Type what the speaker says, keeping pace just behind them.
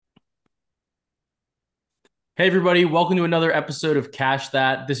Hey everybody, welcome to another episode of Cash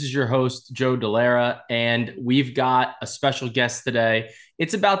That. This is your host, Joe Delara, and we've got a special guest today.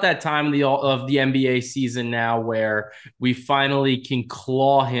 It's about that time of the NBA season now where we finally can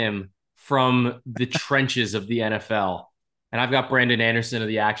claw him from the trenches of the NFL. And I've got Brandon Anderson of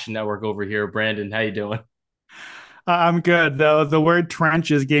the Action Network over here. Brandon, how you doing? I'm good. The word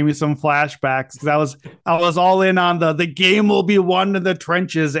trenches gave me some flashbacks because I was all in on the game will be won in the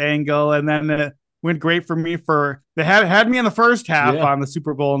trenches angle, and then it went great for me for they had me in the first half Yeah. on the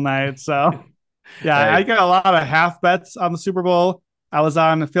Super Bowl night. So yeah, I Hey, got a lot of half bets on the Super Bowl. I was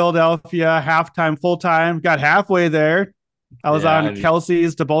on Philadelphia halftime, full time, got halfway there. I was yeah, on I mean,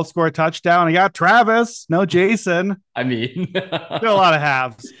 Kelsey's to both score a touchdown. I got Travis, no Jason. I mean, Still a lot of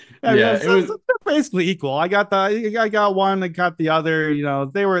halves. I mean, yeah, it was, they're basically equal. I got one, I got the other.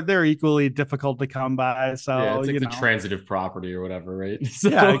 They're equally difficult to come by. yeah, So it's like the transitive property or whatever, right? yeah,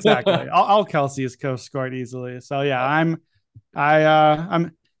 So, exactly. All Kelsey is scored easily. So yeah, I'm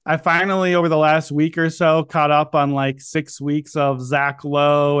I finally over the last week or so caught up on like 6 weeks of Zach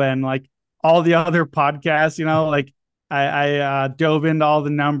Lowe and like all the other podcasts. Like I dove into all the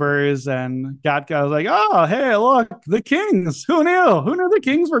numbers and I was like, oh hey, look, the Kings. Who knew? Who knew the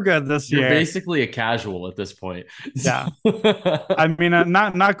Kings were good this you're year? basically a casual at this point. Yeah. I mean,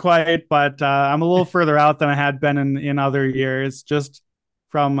 not quite, but I'm a little further out than I had been in other years, just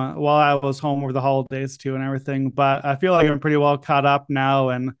from while I was home over the holidays too and everything. But I feel like I'm pretty well caught up now,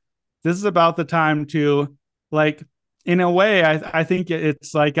 and this is about the time to like, in a way, I think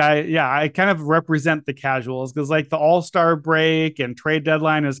it's like I kind of represent the casuals because like the All Star break and trade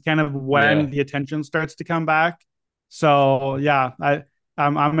deadline is kind of when Yeah. the attention starts to come back. So yeah,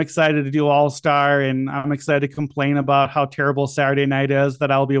 I'm excited to do All Star, and I'm excited to complain about how terrible Saturday night is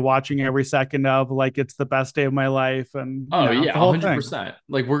that I'll be watching every second of, like it's the best day of my life, and Oh yeah, the whole thing. 100%.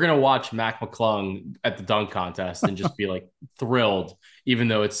 Like we're gonna watch Mac McClung at the dunk contest and just be like thrilled, even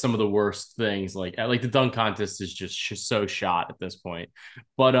though it's some of the worst things. Like the dunk contest is just so shot at this point.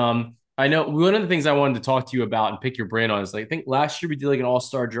 But I know one of the things I wanted to talk to you about and pick your brain on is like I think last year we did like an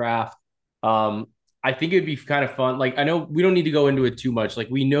all-star draft. Um, I think it'd be kind of fun. Like I know we don't need to go into it too much. Like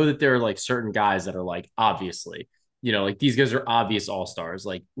we know that there are like certain guys that are like obviously, like these guys are obvious all-stars,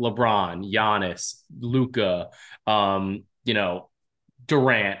 like LeBron, Giannis, Luca,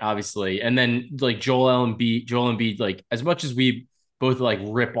 Durant, obviously, and then like Joel Embiid, like as much as we both like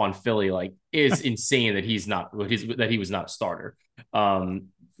rip on Philly, like is insane that he was not a starter. Um,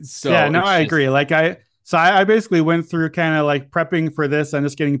 Yeah, so no, it's I just agree. I basically went through kind of like prepping for this and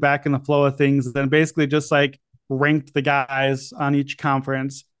just getting back in the flow of things, then basically just like ranked the guys on each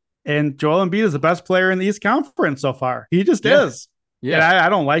conference. And Joel Embiid is the best player in the East Conference so far. He just yeah, is. And yeah, I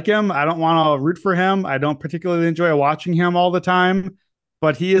don't like him. I don't want to root for him. I don't particularly enjoy watching him all the time,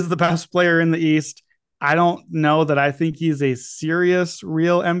 but he is the best player in the East. I don't know that I think he's a serious,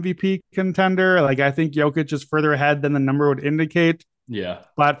 real MVP contender. Like, I think Jokic is further ahead than the number would indicate. yeah.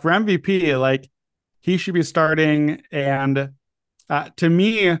 But for MVP, like, he should be starting. And to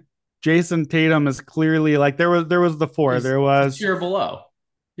me, Jason Tatum is clearly like there was the four. He's There it's a was tier below.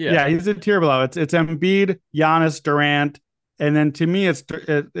 yeah, Yeah, he's a tier below. It's Embiid, Giannis, Durant, and then to me,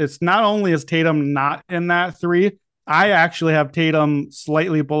 it's not only is Tatum not in that three. I actually have Tatum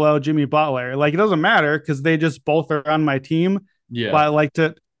slightly below Jimmy Butler. Like it doesn't matter because they just both are on my team, yeah, but like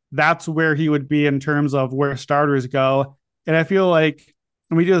to that's where he would be in terms of where starters go. And I feel like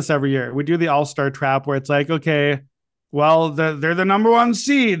and we do this every year. We do the All Star trap where it's like, okay, well, they're the number one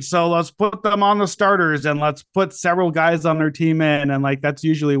seed, so let's put them on the starters and let's put several guys on their team in, and like that's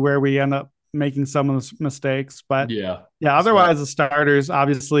usually where we end up making some of the mistakes. But yeah. yeah, So otherwise the starters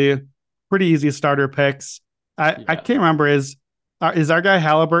obviously pretty easy starter picks. I yeah. can't remember is our guy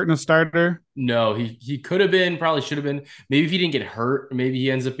Halliburton a starter? No, he could have been, probably should have been. Maybe if he didn't get hurt, maybe he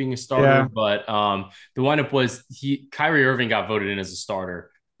ends up being a starter. Yeah. But the windup was Kyrie Irving got voted in as a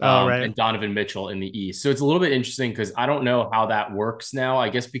starter, Oh right. and Donovan Mitchell in the East. So it's a little bit interesting because I don't know how that works now. I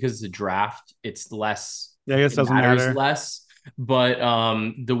guess because it's a draft, it's less, Yeah, I guess it it doesn't matters matter. less. But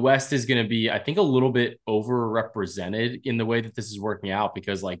the West is going to be, I think, a little bit overrepresented in the way that this is working out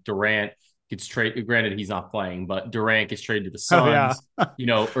because like Durant gets traded. Granted, he's not playing, but Durant gets traded to the Oh yeah.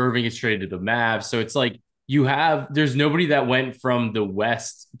 Suns. Irving is traded to the Mavs. So it's like there's nobody that went from the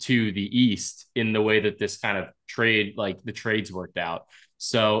West to the East in the way that this kind of trade, like the trades worked out.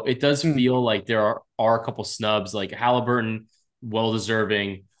 So it does Hmm. feel like there are a couple snubs, like Halliburton, well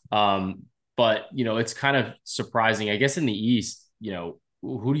deserving. But it's kind of surprising. I guess in the East,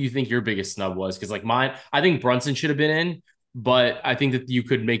 who do you think your biggest snub was? Because like mine, I think Brunson should have been in, but I think that you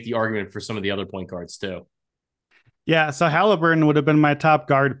could make the argument for some of the other point guards too. Yeah, so Halliburton would have been my top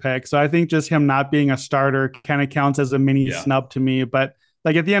guard pick. So I think just him not being a starter kind of counts as a mini Yeah. snub to me. But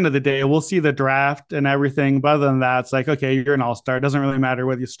like at the end of the day, we'll see the draft and everything. But other than that, it's like, okay, you're an all-star. It doesn't really matter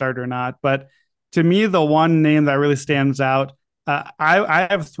whether you start or not. But to me, the one name that really stands out, I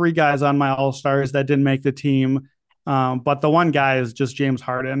have three guys on my all-stars that didn't make the team. But the one guy is just James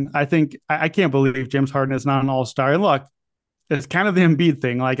Harden. I think I can't believe James Harden is not an all-star. And look, it's kind of the Embiid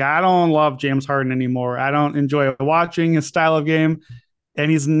thing. Like, I don't love James Harden anymore. I don't enjoy watching his style of game,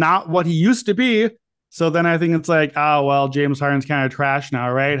 and he's not what he used to be. So then I think it's like, oh well, James Harden's kind of trash now,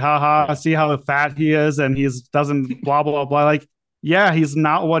 right? Ha ha. Yeah. See how fat he is, and he's doesn't blah blah blah. Like, yeah, he's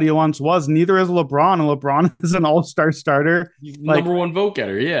not what he once was. Neither is LeBron, and LeBron is an all-star starter. Like, Number one vote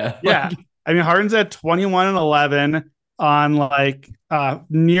getter. Yeah. yeah, I mean, Harden's at 21 and 11 on like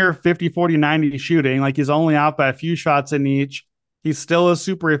near 50, 40, 90 shooting. Like, he's only out by a few shots in each. He still is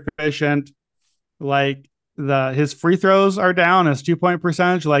super efficient. Like, his free throws are down, his 2 point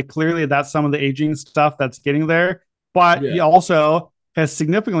percentage. Like, clearly that's some of the aging stuff that's getting there. But he Yeah. also has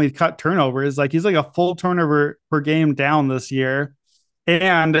significantly cut turnovers. Like, he's like a full turnover per game down this year.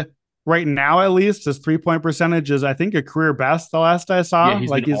 And right now, at least, his 3 point percentage is, I think, a career best the last I Yeah. saw. He's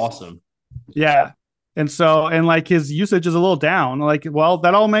Like, been awesome. yeah. And so, and like his usage is a little down. Like, well,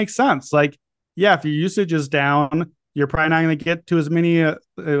 that all makes sense. Like, yeah, if your usage is down, you're probably not going to get to as many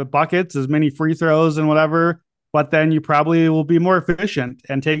buckets, as many free throws and whatever, but then you probably will be more efficient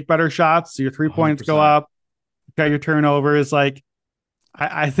and take better shots. So your 3 points go 100%. up, got your turnovers. Like,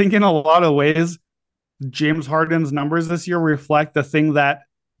 I think in a lot of ways, James Harden's numbers this year reflect the thing that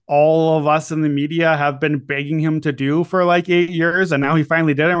all of us in the media have been begging him to do for like 8 years. And now he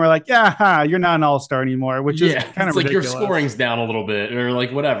finally did it. And we're like, yeah, you're not an all-star anymore, which is Yeah. kind It's of like your ridiculous. scoring's down a little bit or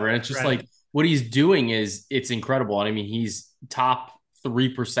like whatever. And it's just Right. like what he's doing is it's incredible. And I mean, he's top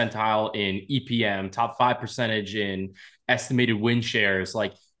 3 percentile in EPM, top 5 percentage in estimated win shares.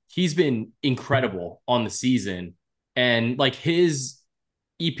 Like he's been incredible on the season. And like his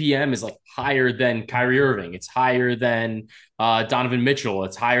EPM is like higher than Kyrie Irving. It's higher than Donovan Mitchell.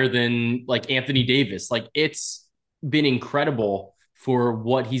 It's higher than like Anthony Davis. Like it's been incredible for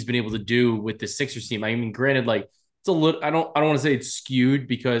what he's been able to do with the Sixers team. I mean, granted, like it's a little. I don't want to say it's skewed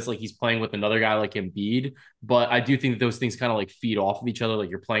because like he's playing with another guy like Embiid, but I do think that those things kind of like feed off of each other.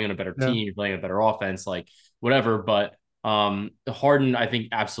 Like you're playing on a better Yeah. team, you're playing a better offense, like whatever. But Harden, I think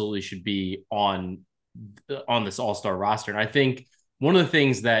absolutely should be on this All Star roster, and I think one of the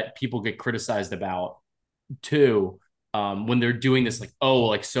things that people get criticized about too, when they're doing this, like, oh,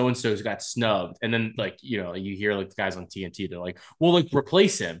 like so and so's got snubbed, and then like you hear like the guys on TNT, they're like, well, like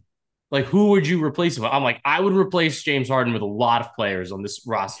replace him. Like, who would you replace him with? I'm like, I would replace James Harden with a lot of players on this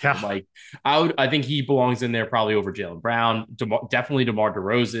roster. Yeah. Like, I think he belongs in there probably over Jaylen Brown, definitely DeMar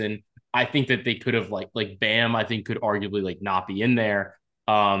DeRozan. I think that they could have like Bam. I think could arguably like not be in there.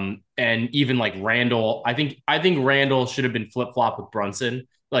 And even like Randall, I think Randall should have been flip flop with Brunson.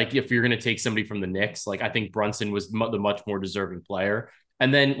 Like if you're gonna take somebody from the Knicks, like I think Brunson was the much more deserving player.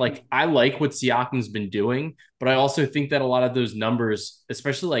 And then like I like what Siakam's been doing, but I also think that a lot of those numbers,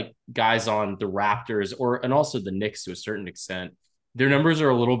 especially like guys on the Raptors and also the Knicks to a certain extent, their numbers are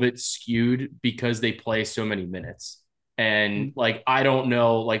a little bit skewed because they play so many minutes. And like I don't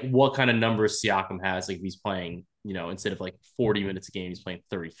know like what kind of numbers Siakam has. Like if he's playing, instead of like 40 minutes a game, he's playing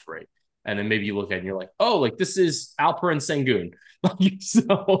 33. And then maybe you look at it and you're like, oh, like this is Alperen Sengun.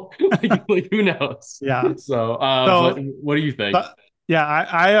 So like who knows? Yeah. So but So, what do you think?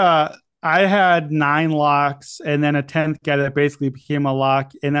 yeah, I had 9 locks and then a 10th guy that basically became a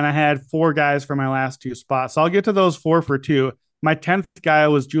lock. And then I had 4 guys for my last 2 spots. So I'll get to those 4 for 2. My 10th guy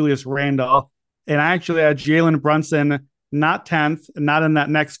was Julius Randall. And I actually had Jalen Brunson, not 10th, not in that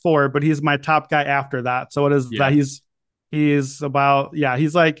next 4, but he's my top guy after that. So it is that Yeah. he's about, yeah,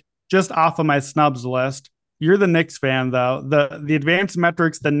 he's like just off of my snubs list. You're the Knicks fan though. The advanced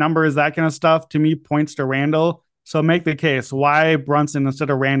metrics, the numbers, that kind of stuff to me points to Randall. So make the case. Why Brunson instead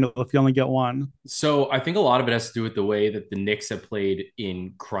of Randall if you only get one? So I think a lot of it has to do with the way that the Knicks have played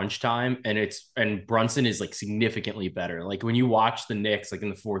in crunch time, and Brunson is like significantly better. Like when you watch the Knicks, like in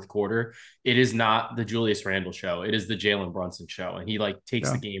the fourth quarter, it is not the Julius Randle show; it is the Jalen Brunson show, and he like takes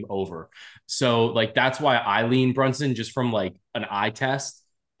Yeah. the game over. So like that's why I lean Brunson just from like an eye test.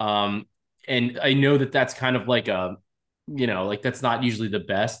 And I know that that's kind of like like that's not usually the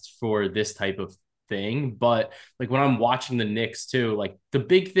best for this type of thing. But like when I'm watching the Knicks too, like the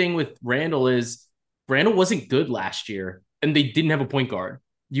big thing with Randall is Randall wasn't good last year and they didn't have a point guard.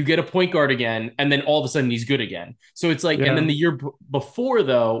 you get a point guard again, and then all of a sudden he's good again. So it's like, and then Yeah. the year before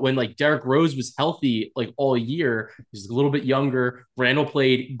though, when like Derrick Rose was healthy like all year, he's a little bit younger. Randall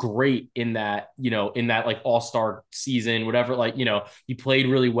played great in that, in that like all-star season, whatever. Like, he played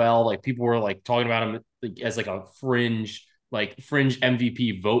really well. Like people were like talking about him like, as like a fringe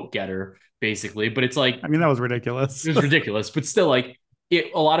MVP vote getter, basically. But it's like I mean, that was ridiculous. it was ridiculous. But still, like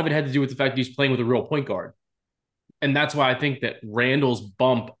a lot of it had to do with the fact that he's playing with a real point guard. And that's why I think that Randall's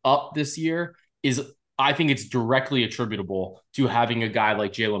bump up this year is, I think it's directly attributable to having a guy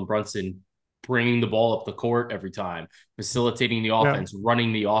like Jalen Brunson bringing the ball up the court every time, facilitating the Yeah. offense,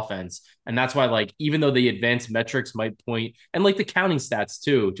 running the offense. And that's why, like, even though the advanced metrics might point, and like the counting stats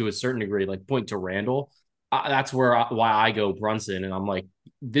too, to a certain degree, like point to Randall, that's why I go Brunson. And I'm like,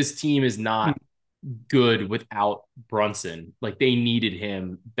 this team is not good without Brunson. Like, they needed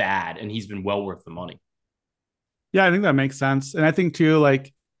him bad, and he's been well worth the money. Yeah, I think that makes sense. And I think too,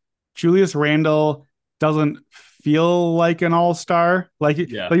 like Julius Randle doesn't feel like an all-star.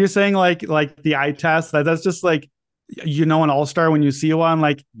 Yeah. Like you're saying, like the eye test, that's just like an all-star when you see one.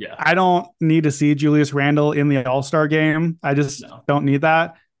 Like Yeah. I don't need to see Julius Randle in the all-star game. I just No. don't need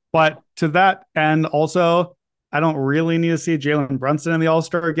that. But to that end, also, I don't really need to see Jalen Brunson in the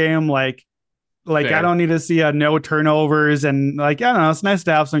all-star game. Like I Fair. don't need to see no turnovers, and like I don't know, it's nice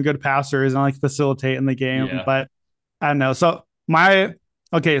to have some good passers and like facilitate in the game, Yeah. but I don't know. So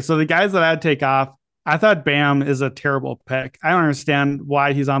so the guys that I'd take off, I thought Bam is a terrible pick. I don't understand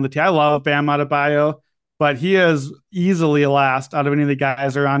why he's on the team. I love Bam Adebayo, but he is easily last out of any of the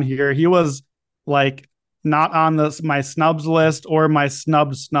guys that are on here. He was like not on my snubs list or my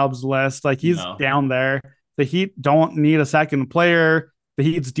snubs list. Like he's No. down there. The Heat don't need a second player. The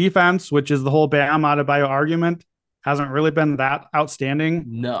Heat's defense, which is the whole Bam Adebayo argument, hasn't really been that outstanding. So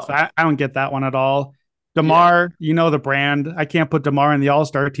No. I don't get that one at all. Yeah. DeMar, the brand. I can't put DeMar in the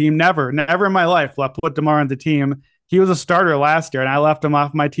All-Star team. Never in my life will I put DeMar on the team. He was a starter last year, and I left him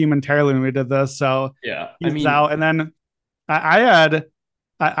off my team entirely when we did this. So Yeah. I he's mean, out. And then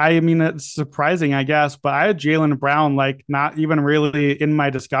I mean, it's surprising, I guess, but I had Jaylen Brown like not even really in my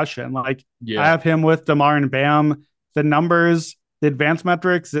discussion. Like I yeah. have him with DeMar and Bam. The numbers, the advanced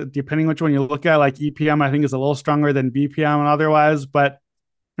metrics, depending which one you look at, like EPM, I think is a little stronger than BPM and otherwise. But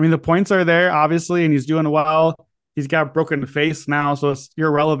I mean, the points are there, obviously, and he's doing well. He's got a broken face now, so it's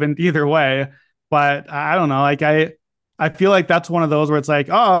irrelevant either way. But I don't know. Like I feel like that's one of those where it's like,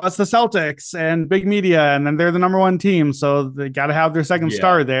 oh, it's the Celtics and big media, and then they're the number one team, so they got to have their second Yeah.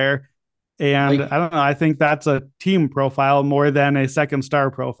 star there. And Like, I don't know. I think that's a team profile more than a second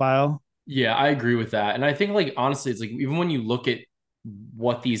star profile. yeah, I agree with that. And I think, like, honestly, it's like, even when you look at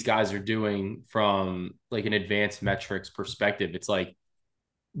what these guys are doing from like an advanced metrics perspective, it's like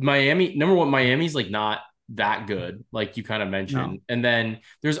Miami, number one, Miami's like not that good, like you kind of No. mentioned. And then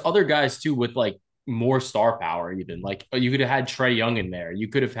there's other guys too with like more star power, even like you could have had Trey Young in there. You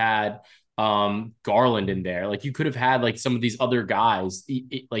could have had Garland in there. Like you could have had like some of these other guys,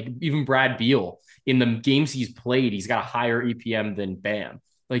 like even Brad Beal in the games he's played, he's got a higher EPM than Bam.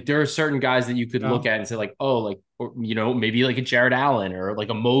 Like there are certain guys that you could look No. at and say like, oh, like, or, maybe like a Jared Allen or like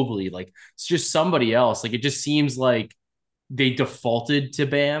a Mobley. Like it's just somebody else. Like it just seems like they defaulted to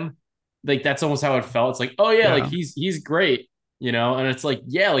Bam. Like that's almost how it felt. It's like, oh yeah, like Yeah. he's great, and it's like,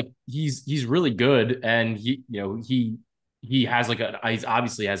 yeah, like he's really good, and he has like he's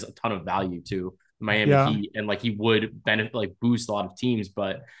obviously has a ton of value to Miami Yeah. Heat, and like he would benefit, like boost a lot of teams.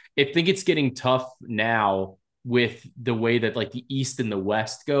 But I think it's getting tough now with the way that like the East and the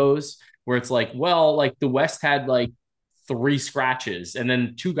West goes, where it's like, well, like the West had like three scratches, and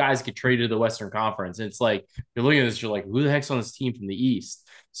then two guys get traded to the Western Conference. And it's like you're looking at this, you're like, who the heck's on this team from the East?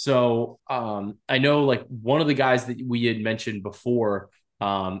 So I know like one of the guys that we had mentioned before,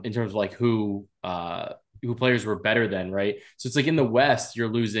 in terms of like who players were better than, right? So it's like in the West, you're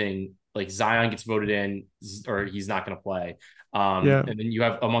losing like Zion gets voted in, or he's not going to play. Yeah. And then you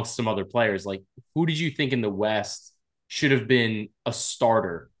have amongst some other players, like who did you think in the West should have been a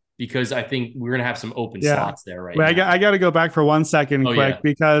starter? Because I think we're gonna have some open Yeah. slots there right Wait, now. I got to go back for 1 second Oh yeah, quick,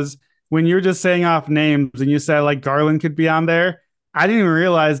 because when you're just saying off names and you said like Garland could be on there, I didn't even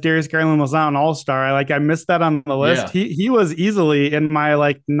realize Darius Garland was not an all-star. I missed that on the list. yeah. He was easily in my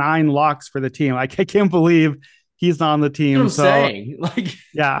like 9 locks for the team. Like I can't believe he's not on the That's what team. I'm So saying. Like,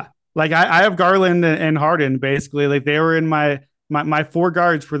 yeah, like I have Garland and Harden basically. Like they were in my 4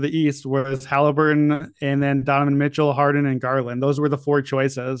 guards for the East was Halliburton and then Donovan Mitchell, Harden, and Garland. Those were the 4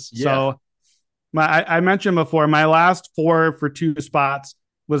 choices. yeah, So I mentioned before, my last 4 for 2 spots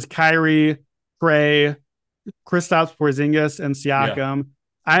was Kyrie, Trey, Kristaps Porzingis, and yeah, Siakam.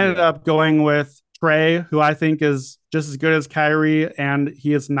 I ended yeah, up going with Trey, who I think is just as good as Kyrie, and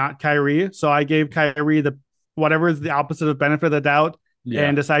he is not Kyrie. So I gave Kyrie the whatever is the opposite of benefit of the doubt and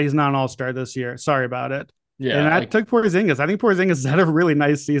Yeah. decided he's not an all-star this year. Sorry about it. And Yeah. I Like, took Porzingis. I think Porzingis had a really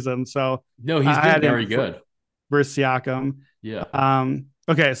nice season. So no, he's I been had very him good. versus Siakam. Yeah.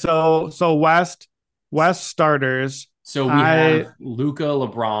 Okay, so West starters. So we I have Luca,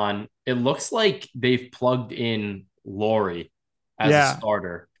 LeBron. It looks like they've plugged in Laurie as a yeah.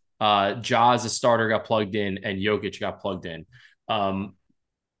 starter. Ja as a starter got plugged in, and Jokic got plugged in. Um,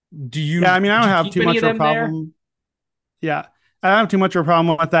 Yeah, I mean, I did don't you have keep too any much of of a them there? problem. Yeah. I don't have too much of a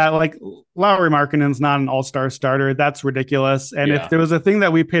problem with that. Like Lowry Markkinen's not an all-star starter. That's ridiculous. And if Yeah. there was a thing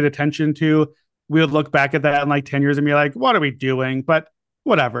that we paid attention to, we would look back at that in like 10 years and be like, what are we doing? But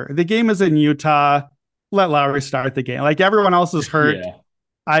whatever. The game is in Utah. Let Lowry start the game. Like everyone else is hurt. Yeah.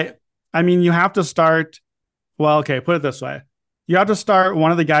 I I mean, you have to start. Well, okay, put it this way. You have to start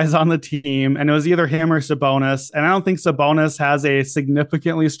one of the guys on the team, and it was either him or Sabonis. And I don't think Sabonis has a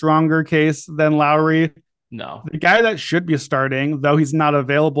significantly stronger case than Lowry. No. The guy that should be starting, though he's not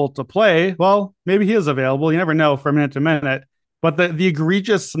available to play, well, maybe he is available. You never know from minute to minute. But the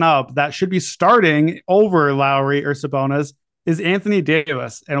egregious snub that should be starting over Lowry or Sabonis is Anthony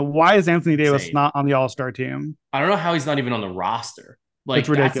Davis. And why is Anthony Davis Insane. not on the All Star team? I don't know how he's not even on the roster. It's Like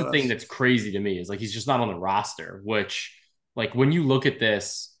that's the thing ridiculous. that's crazy to me is like he's just not on the roster, which like when you look at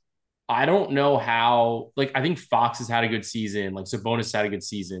this, I don't know how like I think Fox has had a good season, like Sabonis had a good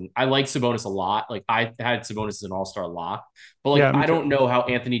season. I like Sabonis a lot. Like I had Sabonis as an all-star lock, but like Yeah, me I don't too. know how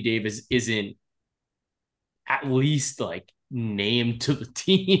Anthony Davis isn't at least like named to the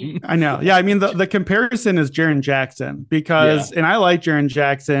team. I know. Yeah, I mean the comparison is Jaren Jackson Yeah. because, and I like Jaren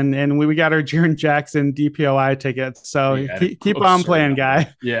Jackson, and we got our Jaren Jackson DPOI tickets. So Yeah, keep on absurd playing, number.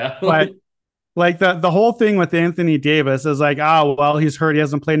 guy. Yeah. But like the whole thing with Anthony Davis is like, oh well, he's hurt, he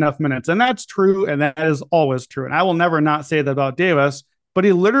hasn't played enough minutes, and that's true, and that is always true. And I will never not say that about Davis, but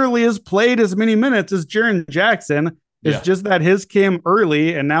he literally has played as many minutes as Jaren Jackson. It's Yeah. just that his came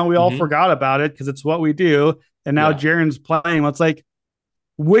early, and now we all Hmm. forgot about it because it's what we do. And now Yeah. Jaren's playing. It's like,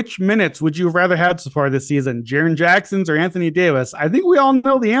 which minutes would you have rather had so far this season, Jaren Jackson's or Anthony Davis? I think we all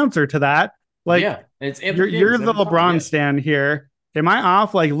know the answer to that. Like, Yeah. And it's you're Anthony you're Davis the every time. LeBron Yeah. stand here. Am I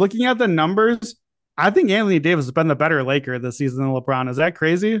off? Like looking at the numbers, I think Anthony Davis has been the better Laker this season than LeBron. Is that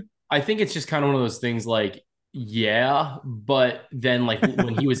crazy? I think it's just kind of one of those things like, yeah, but then like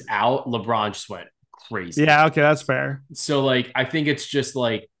when he was out, LeBron just went crazy. Yeah, okay, that's fair. So like I think it's just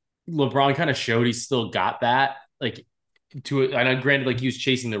like LeBron kind of showed he still got that. Like to it, and granted, like he was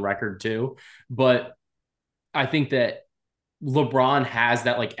chasing the record too, but I think that LeBron has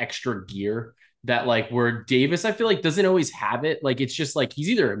that like extra gear that like where Davis, I feel like doesn't always have it. Like it's just like he's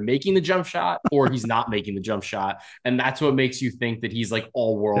either making the jump shot or he's not making the jump shot, and that's what makes you think that he's like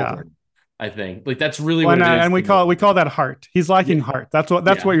all Yeah. world. I think like that's really Well, what it is and to we me. call that heart. He's Yeah, lacking heart. That's yeah,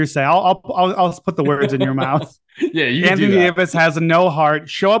 what you're saying. I'll put the words in your mouth. yeah. You could do Anthony that. Davis has no heart.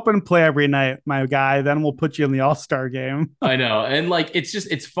 Show up and play every night, my guy. Then we'll put you in the All Star game. I know, and like it's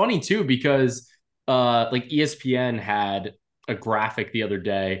just it's funny too because like ESPN had a graphic the other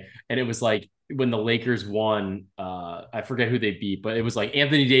day, and it was like when the Lakers won, I forget who they beat, but it was like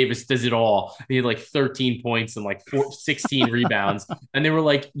Anthony Davis does it all. He had like 13 points and like 16 rebounds. And they were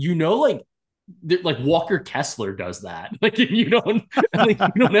like, like Walker Kessler does that. Like you don't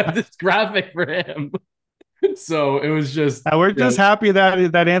have this graphic for him. So it was just We're yeah, just happy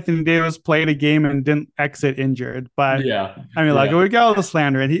that Anthony Davis played a game and didn't exit injured. But yeah, I mean, like yeah, we got all the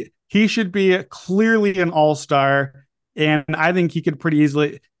slander, and he should be clearly an All Star. And I think he could pretty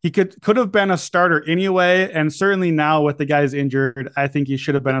easily he could have been a starter anyway. And certainly now with the guys injured, I think he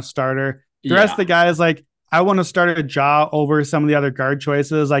should have been a starter. The rest of yeah, the guys, like I want to start a Ja over some of the other guard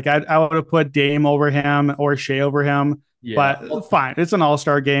choices. Like I would have put Dame over him or Shea over him. yeah. But fine, it's an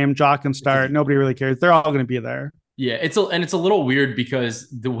all-star game. Ja can It's a start. Nobody really cares. They're all going to be there. Yeah, it's a little weird because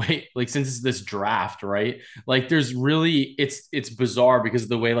the way like since it's this draft, right? Like there's really it's bizarre because of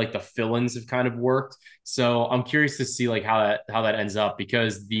the way like the fill-ins have kind of worked. So I'm curious to see like how that ends up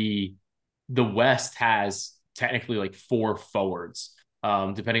because the West has technically like four forwards,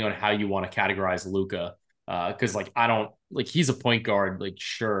 depending on how you want to categorize Luca. Because like I don't like he's a point guard, like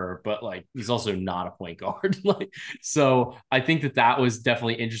sure, but like he's also not a point guard. Like so, I think that was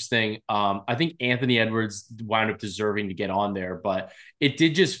definitely interesting. I think Anthony Edwards wound up deserving to get on there, but it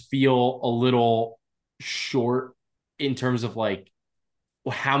did just feel a little short in terms of like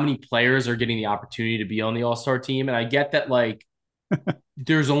how many players are getting the opportunity to be on the All Star team. And I get that like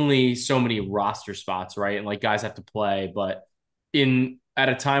there's only so many roster spots, right? And like guys have to play, but in at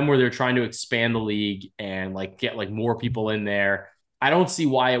a time where they're trying to expand the league and like get like more people in there, I don't see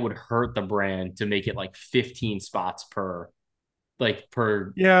why it would hurt the brand to make it like 15 spots per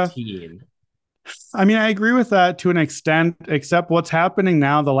Yeah. team. I mean, I agree with that to an extent, except what's happening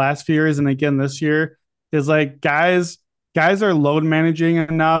now the last few years and again this year is like guys are load managing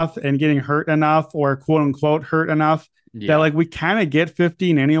enough and getting hurt enough or quote unquote hurt enough that Yeah. like we kind of get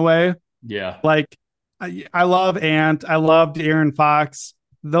 15 anyway. Yeah. Like I love Ant, I loved Aaron Fox.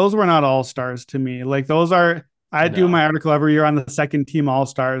 Those were not all stars to me. Like those are I do No, my article every year on the second team all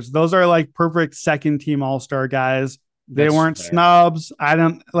stars. Those are like perfect second team all star guys. They that's weren't fair. snubs. I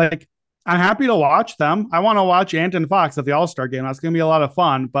don't like I'm happy to watch them. I want to watch Ant and Fox at the All Star game. That's going to be a lot of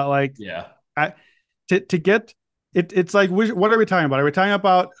fun. But like, Yeah. I to get it, it's like what are we talking about? Are we talking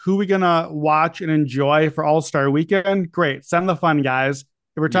about who we gonna watch and enjoy for All Star Weekend? Great, send the fun guys. If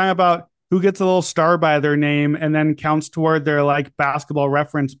we're Yeah. talking about who gets a little star by their name and then counts toward their like basketball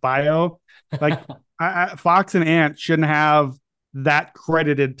reference bio, like Fox and Ant shouldn't have that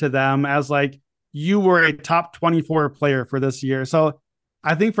credited to them as like you were a top 24 player for this year. So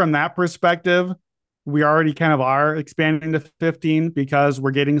I think from that perspective, we already kind of are expanding to 15 because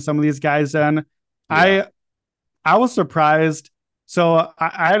we're getting some of these guys in. Yeah. I I was surprised. So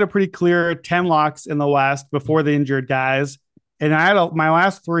I had a pretty clear 10 locks in the West before the injured guys. And my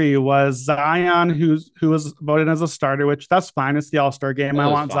last three was Zion, who was voted as a starter, which that's fine. It's the All Star game. That I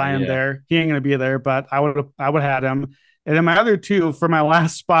was want fine. Zion Yeah. there. He ain't gonna be there, but I would have had him. And then my other two for my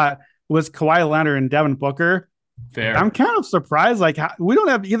last spot was Kawhi Leonard and Devin Booker. I'm Fair. kind of surprised. Like we don't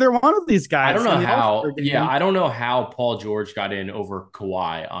have either one of these I don't guys know in the All Star how, yeah, game. I don't know how Paul George got in over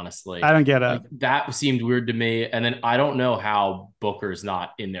Kawhi, I honestly. don't get it. Like that seemed weird to me. And then I don't know how Booker's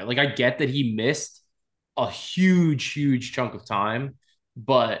not in there. Like I get that he missed a huge, huge chunk of time,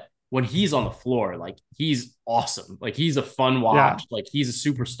 but when he's on the floor, like he's awesome. Like he's a fun Yeah, watch. Like he's a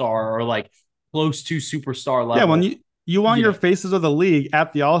superstar or like close to superstar yeah. When level. you want your Yeah. faces of the league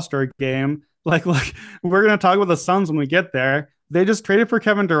at the All Star game, like we're gonna talk about the Suns when we get there. They just traded for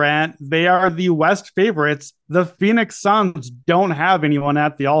Kevin Durant. They are the West favorites. The Phoenix Suns don't have anyone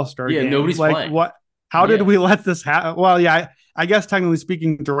at the All Star Yeah. game. Nobody's Like playing. what? How did Yeah. we let this happen? Well, yeah, I guess technically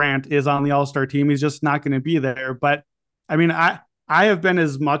speaking, Durant is on the All Star team. He's just not going to be there. But I mean, I have been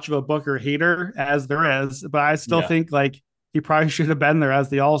as much of a Booker hater as there is, but I still Yeah. think like he probably should have been there as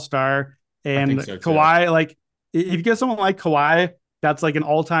the All Star. I And think so too. Kawhi, like if you get someone like Kawhi, that's like an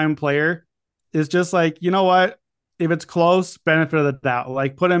all time player, is just like you know what, if it's close, benefit of the doubt.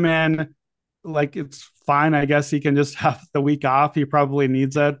 Like put him in, like it's fine. I guess he can just have the week off. He probably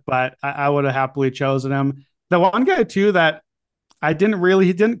needs it, but I would have happily chosen him. The one guy too that he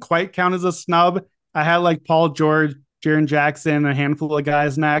didn't quite count as a snub. I had like Paul George, Jaren Jackson, a handful of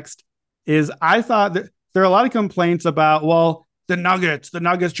guys next. Is I thought that there are a lot of complaints about, well, the Nuggets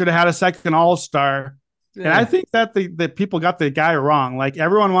should have had a second All Star. And I Yeah. think that the people got the guy wrong. Like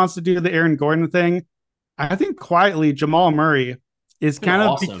everyone wants to do the Aaron Gordon thing. I think quietly Jamal Murray is Been kind of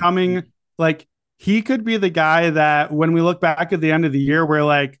awesome. becoming like he could be the guy that when we look back at the end of the year, we're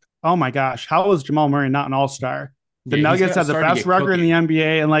like, oh my gosh, how was Jamal Murray not an All Star? The Yeah. Nuggets had the Starting to best get record in the cooking.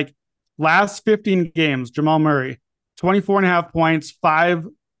 NBA, and like last 15 games, Jamal Murray, 24 and a half points, five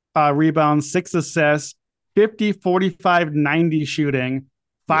rebounds, six assists, 50, 45, 90 shooting,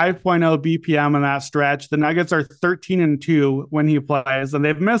 Yeah. 5.0 BPM in that stretch. The Nuggets are 13-2 when he plays, and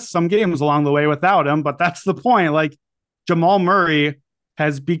they've missed some games along the way without him, but that's the point. Like Jamal Murray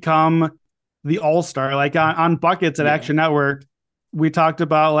has become the all-star. Like on buckets at Yeah. Action Network, we talked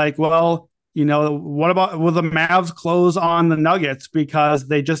about like, well, you know, what about will the Mavs close on the Nuggets because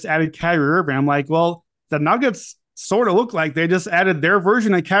they just added Kyrie Irving? I'm like, well, the Nuggets sort of look like they just added their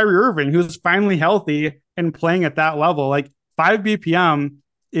version of Kyrie Irving, who's finally healthy and playing at that level. Like 5 BPM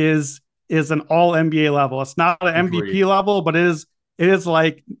is an all NBA level. It's not an MVP Agreed. level, but it is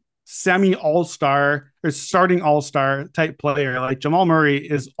like semi all star or starting all star type player. Like Jamal Murray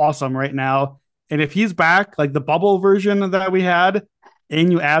is awesome right now. And if he's back, like the bubble version that we had, and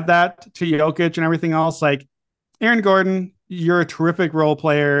you add that to Jokic and everything else, like Aaron Gordon, you're a terrific role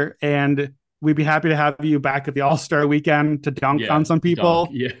player, and we'd be happy to have you back at the All Star weekend to dunk Yeah. on some Dunk. people.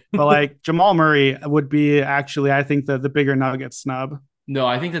 Yeah. But like Jamal Murray would be actually, I think, the bigger Nugget snub. No,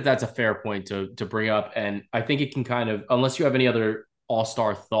 I think that that's a fair point to bring up, and I think it can kind of, unless you have any other all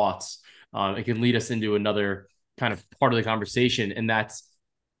star thoughts, it can lead us into another kind of part of the conversation, and that's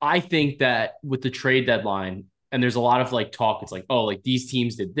I think that with the trade deadline, and there's a lot of like talk, it's like, oh, like these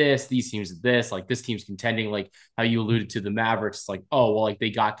teams did this, these teams did this, like this team's contending, like how you alluded to the Mavericks, it's like, oh, well, like they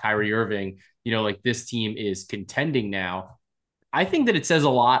got Kyrie Irving, like this team is contending now. I think that it says a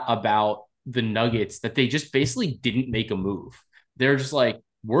lot about the Nuggets that they just basically didn't make a move. They're just like,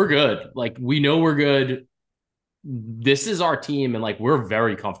 we're good. Like, we know we're good. this is our team, and like we're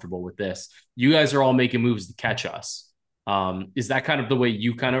very comfortable with this. You guys are all making moves to catch us. Is that kind of the way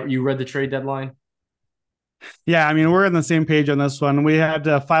you read the trade deadline? Yeah, I mean, we're on the same page on this one. We had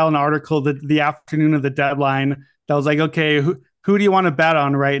to file an article the afternoon of the deadline that was like, okay, who do you want to bet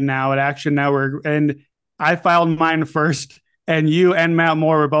on right now at Action Network? And I filed mine first, and you and Matt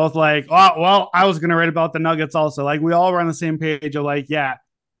Moore were both like, oh, well, I was going to write about the Nuggets also. Like, we all were on the same page of like, yeah,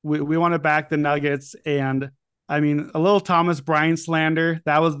 we want to back the Nuggets. And I mean, a little Thomas Bryant slander.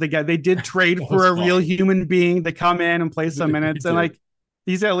 That was the guy. They did trade for a real human being to come in and play some minutes. And like,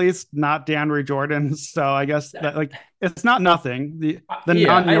 he's at least not DeAndre Jordan. So I guess that like it's not nothing. The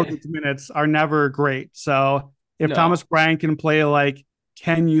non-Jokic minutes are never great. So if Thomas Bryant can play like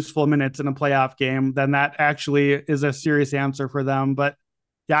 10 useful minutes in a playoff game, then that actually is a serious answer for them. But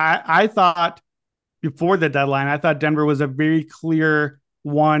yeah, I thought before the deadline, I thought Denver was a very clear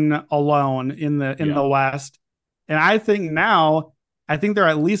one alone in the West. And I think now, I think they're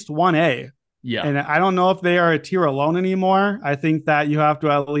at least 1A. Yeah. And I don't know if they are a tier alone anymore. I think that you have to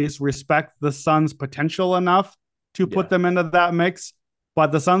at least respect the Suns' potential enough to put them into that mix.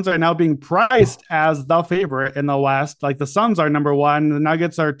 But the Suns are now being priced as the favorite in the West. Like the Suns are number one, the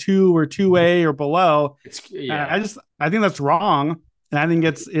Nuggets are 2 or 2A or below. I think that's wrong. And I think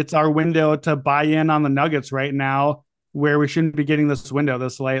it's our window to buy in on the Nuggets right now, where we shouldn't be getting this window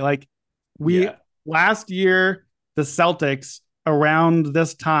this late. Like last year, the Celtics around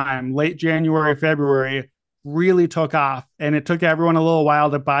this time, late January, February, really took off, and it took everyone a little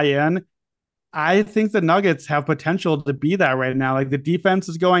while to buy in. I think the Nuggets have potential to be that right now. Like the defense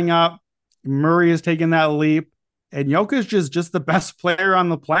is going up, Murray is taking that leap, and Jokic is just the best player on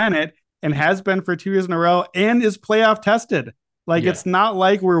the planet and has been for 2 years in a row and is playoff tested. Like it's not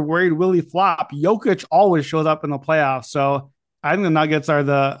like we're worried will he flop. Jokic always shows up in the playoffs. So I think the Nuggets are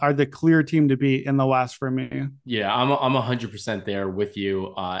the clear team to beat in the West for me. Yeah, I'm 100% there with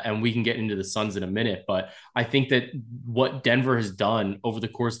you, and we can get into the Suns in a minute. But I think that what Denver has done over the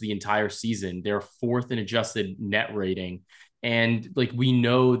course of the entire season, they're fourth in adjusted net rating, and like we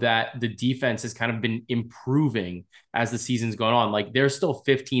know that the defense has kind of been improving as the season's gone on. Like they're still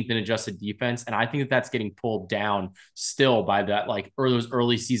 15th in adjusted defense, and I think that that's getting pulled down still by that those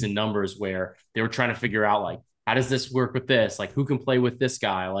early season numbers where they were trying to figure out like, how does this work with this? Like, who can play with this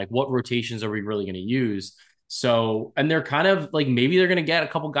guy? Like, what rotations are we really going to use? So, and they're kind of like, maybe they're going to get a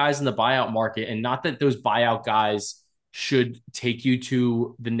couple guys in the buyout market, and not that those buyout guys should take you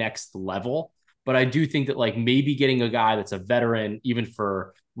to the next level. But I do think that like maybe getting a guy that's a veteran, even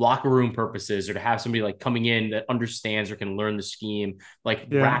for locker room purposes, or to have somebody like coming in that understands or can learn the scheme like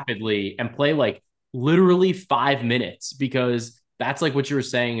rapidly and play like literally 5 minutes, because that's like what you were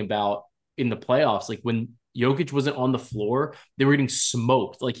saying about in the playoffs. Like when Jokic wasn't on the floor, they were getting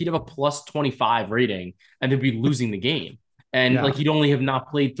smoked. Like he'd have a plus 25 rating and they'd be losing the game. And like he'd only have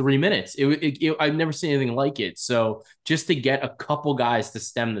not played 3 minutes. I've never seen anything like it. So just to get a couple guys to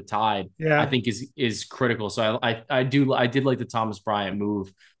stem the tide, I think is critical. So I did like the Thomas Bryant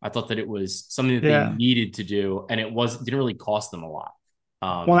move. I thought that it was something that they needed to do, and didn't really cost them a lot.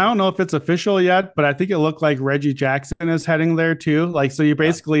 Well, I don't know if it's official yet, but I think it looked like Reggie Jackson is heading there too. Like, so you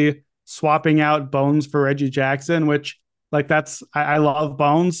basically swapping out Bones for Reggie Jackson, which like I love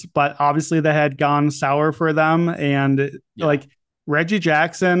Bones, but obviously they had gone sour for them. And like Reggie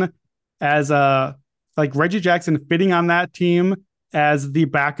Jackson Reggie Jackson fitting on that team as the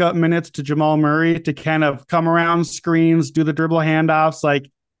backup minutes to Jamal Murray to kind of come around screens, do the dribble handoffs.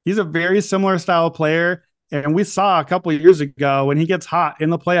 Like he's a very similar style player. And we saw a couple of years ago when he gets hot in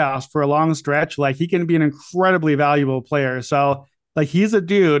the playoffs for a long stretch, like he can be an incredibly valuable player. So like he's a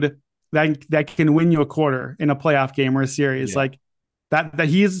dude that can win you a quarter in a playoff game or a series. Like that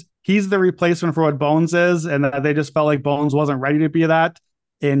he's the replacement for what Bones is, and that they just felt like Bones wasn't ready to be that.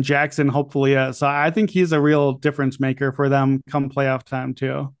 And Jackson hopefully is. So I think he's a real difference maker for them come playoff time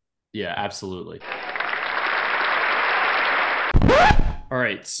too. Yeah, absolutely. All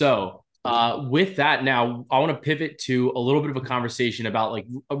right. So with that, now I want to pivot to a little bit of a conversation about like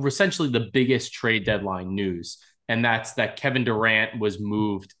essentially the biggest trade deadline news. And that's that Kevin Durant was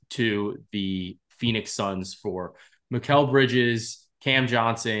moved to the Phoenix Suns for Mikal Bridges, Cam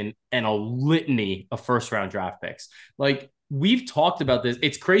Johnson, and a litany of first-round draft picks. Like, we've talked about this.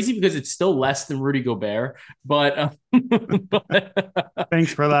 It's crazy because it's still less than Rudy Gobert, but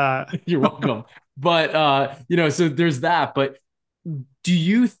thanks for that. You're welcome. But, so there's that. But do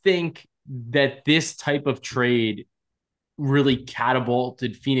you think that this type of trade really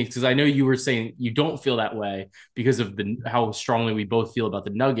catapulted Phoenix? Because I know you were saying you don't feel that way because of how strongly we both feel about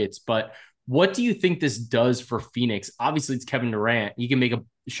the Nuggets, but what do you think this does for Phoenix? Obviously, it's Kevin Durant. He can make a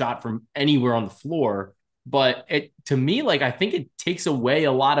shot from anywhere on the floor. But it to me, like I think it takes away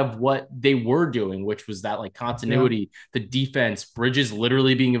a lot of what they were doing, which was that like Yeah. continuity, the defense, Bridges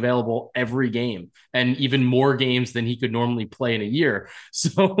literally being available every game and even more games than he could normally play in a year.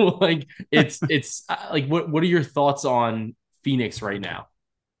 So like it's like what are your thoughts on Phoenix right now?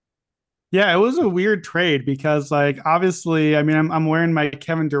 Yeah, it was a weird trade because, like, obviously, I mean, I'm wearing my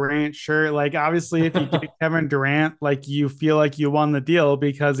Kevin Durant shirt. Like, obviously, if you get Kevin Durant, like, you feel like you won the deal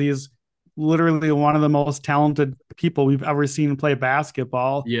because he's literally one of the most talented people we've ever seen play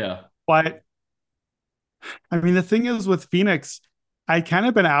basketball. Yeah. But I mean, the thing is with Phoenix, I kind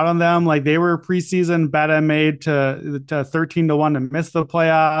of been out on them. Like, they were a preseason bet I made to 13-1 to miss the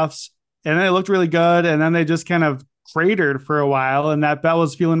playoffs, and then it looked really good, and then they just kind of cratered for a while, and that bet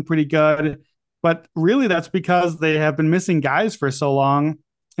was feeling pretty good. But really, that's because they have been missing guys for so long.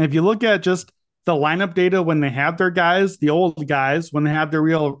 And if you look at just the lineup data when they have their guys, the old guys, when they have their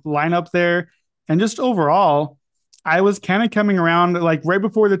real lineup there, and just overall, I was kind of coming around like right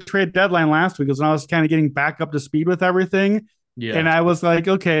before the trade deadline last week, was when I was kind of getting back up to speed with everything. And Yeah. I was like,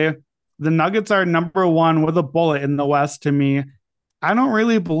 okay, the Nuggets are number one with a bullet in the West to me. I don't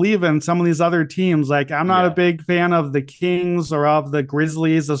really believe in some of these other teams. Like, I'm not a Yeah. big fan of the Kings or of the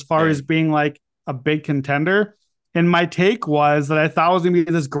Grizzlies as far as Same. being like a big contender. And my take was that I thought it was going to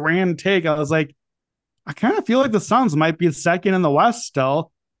be this grand take. I was like, I kind of feel like the Suns might be second in the West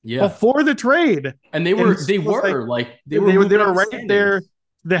still Yeah. before the trade. And they And were it they was like were like they were they moving up were the right there, standings.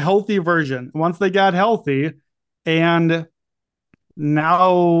 the healthy version. Once they got healthy, and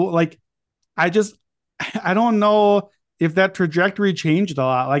now like I just I don't know if that trajectory changed a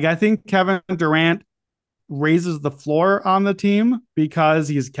lot. Like I think Kevin Durant raises the floor on the team because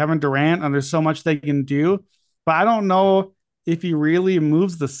he's Kevin Durant and there's so much they can do. But I don't know if he really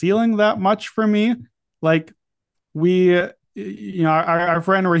moves the ceiling that much for me. Like we, our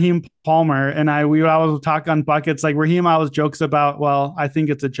friend Raheem Palmer and we always talk on buckets. Like Raheem always jokes about, well, I think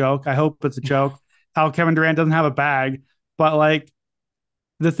it's a joke. I hope it's a joke. How Kevin Durant doesn't have a bag. But like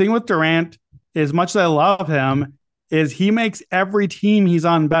the thing with Durant, as much as I love him, is he makes every team he's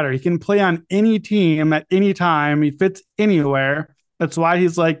on better. He can play on any team at any time. He fits anywhere. That's why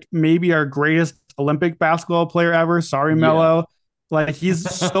he's like maybe our greatest Olympic basketball player ever. Sorry, Yeah. Melo. Like he's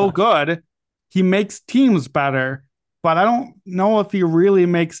so good. He makes teams better, but I don't know if he really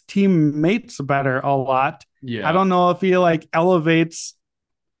makes teammates better a lot. I Yeah. don't know if he like elevates,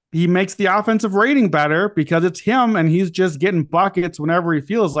 he makes the offensive rating better because it's him and he's just getting buckets whenever he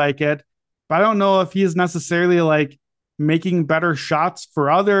feels like it. But I don't know if he's necessarily like making better shots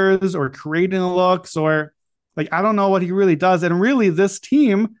for others or creating looks or like I don't know what he really does. And really, this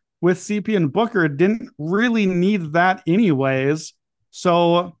team with CP and Booker didn't really need that anyways.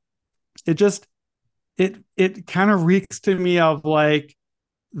 So it just it kind of reeks to me of like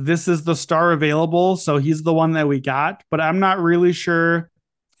this is the star available, so he's the one that we got. But I'm not really sure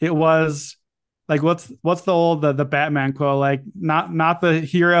it was like what's the old the Batman quote, like not the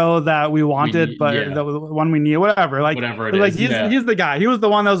hero that we wanted but Yeah. the one we need, whatever. Whatever it Like is. Yeah. he's the guy, he was the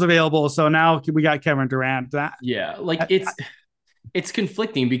one that was available, so now we got Kevin Durant. Yeah. Like I, it's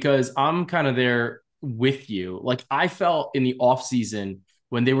conflicting because I'm kind of there with you. Like I felt in the off season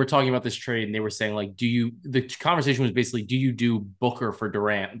when they were talking about this trade and they were saying like, the conversation was basically, do you do Booker for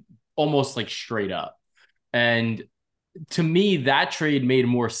Durant? Almost like straight up. And to me, that trade made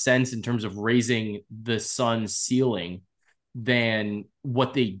more sense in terms of raising the Suns ceiling than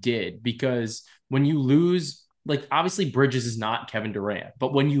what they did. Because when you lose, like obviously Bridges is not Kevin Durant,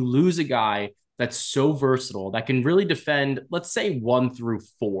 but when you lose a guy that's so versatile that can really defend, let's say 1 through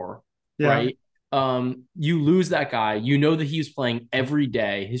 4, yeah. right? You lose that guy. You know that he was playing every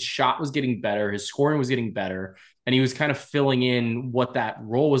day. His shot was getting better. His scoring was getting better. And he was kind of filling in what that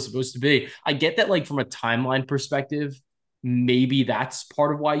role was supposed to be. I get that, like, from a timeline perspective, maybe that's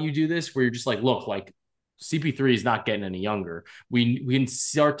part of why you do this, where you're just like, look, like CP3 is not getting any younger. We can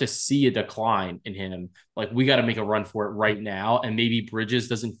start to see a decline in him. Like we got to make a run for it right now, and maybe Bridges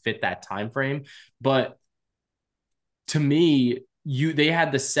doesn't fit that time frame. But to me, they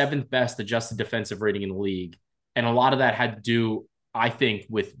had the seventh best adjusted defensive rating in the league, and a lot of that had to do, I think,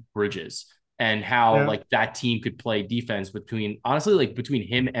 with Bridges and how Yeah. like that team could play defense between, honestly, like between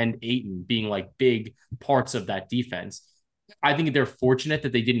him and Aiton being like big parts of that defense. I think they're fortunate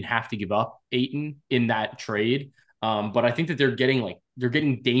that they didn't have to give up Aiton in that trade. But I think that they're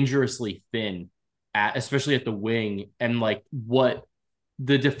getting dangerously thin especially at the wing, and like what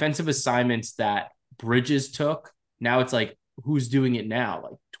the defensive assignments that Bridges took. Now it's like, who's doing it now?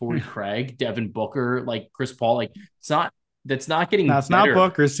 Like Torrey Craig, Devin Booker, like Chris Paul. Like it's not that's not No, getting it's not better.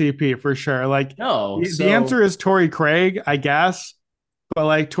 Book or CP for sure. Like No, the answer so is Torrey Craig, I guess. but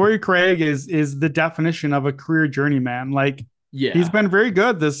like Torrey Craig is the definition of a career journeyman. Like he's Yeah. been very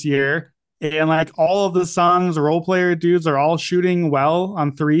good this year. And like all of the Suns role player dudes are all shooting well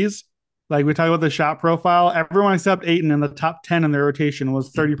on threes. Like we talk about the shot profile, everyone except Ayton in the top 10 in their rotation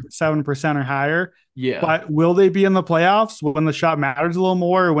was 37% or higher. Yeah. But will they be in the playoffs when the shot matters a little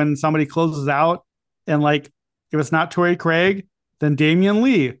more, or when somebody closes out? And like, if it's not Torrey Craig, then Damian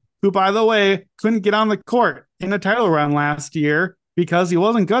Lee, who, by the way, couldn't get on the court in a title run last year because he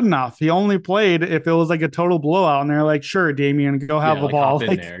wasn't good enough. He only played if it was like a total blowout. And they're like, sure, Damian, go have Yeah, the like hop ball. in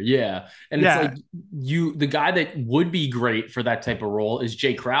Like, there. Yeah. And it's like yeah, the guy that would be great for that type of role is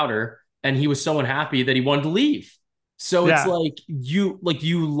Jay Crowder. And he was so unhappy that he wanted to leave. So it's yeah, like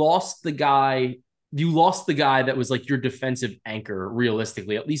you lost the guy, that was like your defensive anchor,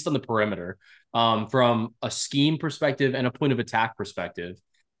 realistically, at least on the perimeter, from a scheme perspective and a point of attack perspective.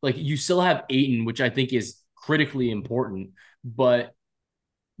 Like you still have Aiton, which I think is critically important, but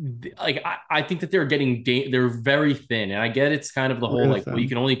like I think that they're very thin, and I get it's kind of the whole with like, well, you him.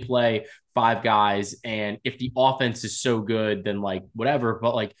 can only play five guys, and if the offense is so good, then like whatever.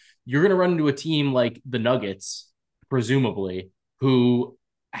 But like you're gonna run into a team like the Nuggets, presumably, who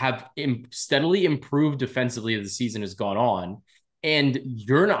have steadily improved defensively as the season has gone on, and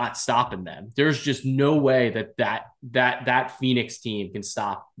you're not stopping them. There's just no way that Phoenix team can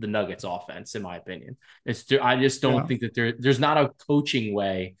stop the Nuggets offense, in my opinion. I just don't Yeah. think that there's not a coaching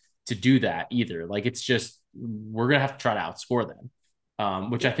way to do that either. Like it's just we're gonna have to try to outscore them,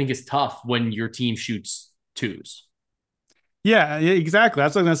 which I think is tough when your team shoots twos. Yeah, exactly.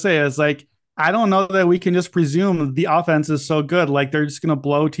 That's what I'm gonna say. Is like I don't know that we can just presume the offense is so good, like they're just gonna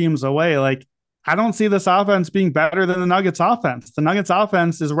blow teams away. Like I don't see this offense being better than the Nuggets offense. The Nuggets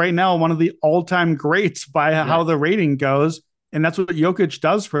offense is right now one of the all-time greats by Yeah, how the rating goes, and that's what Jokic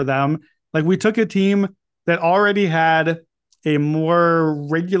does for them. Like we took a team that already had a more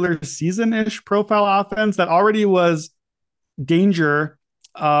regular season-ish profile offense that already was danger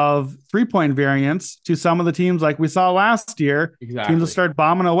of 3 point variance to some of the teams like we saw last year. Teams will exactly. start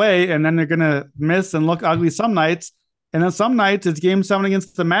bombing away and then they're going to miss and look ugly some nights. And then some nights it's game 7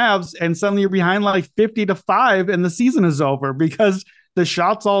 against the Mavs and suddenly you're behind like 50-5 and the season is over because the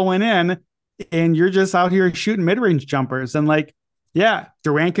shots all went in and you're just out here shooting mid-range jumpers. And like, yeah,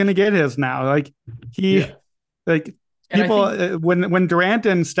 Durant going to get his now. Like he, Yeah, like and I people think when Durant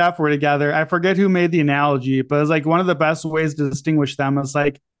and Steph were together, I forget who made the analogy, but it's like one of the best ways to distinguish them is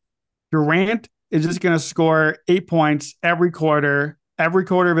like Durant is just going to score 8 points every quarter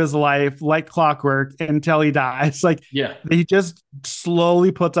of his life, like clockwork, until he dies. Like yeah, he just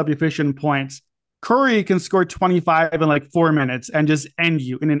slowly puts up efficient points. Curry can score 25 in like 4 minutes and just end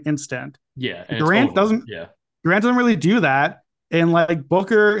you in an instant. yeah, and it's Durant over. doesn't. Yeah, Durant doesn't really do that, and like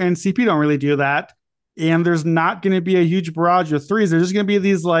Booker and CP don't really do that. And there's not going to be a huge barrage of threes. There's just going to be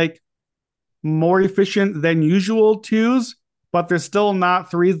these like more efficient than usual twos, but they're still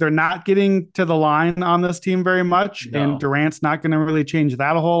not threes. They're not getting to the line on this team very much, and no, Durant's not going to really change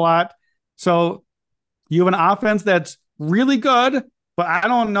that a whole lot. So you have an offense that's really good, but I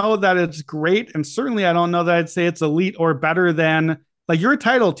don't know that it's great, and certainly I don't know that I'd say it's elite or better than like your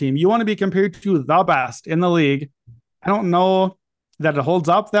title team. You want to be compared to the best in the league. I don't know that it holds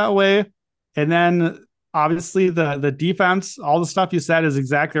up that way. And then obviously the defense, all the stuff you said is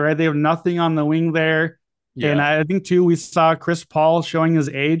exactly right. They have nothing on the wing there. And yeah, I think too, we saw Chris Paul showing his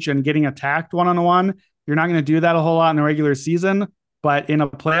age and getting attacked one-on-one. You're not going to do that a whole lot in the regular season, but in a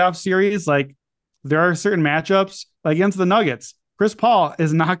playoff series, like there are certain matchups like against the Nuggets. Chris Paul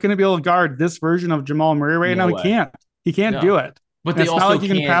is not going to be able to guard this version of Jamal Murray right now. no He way, can't. He can't do no. it. But And they it's not also like you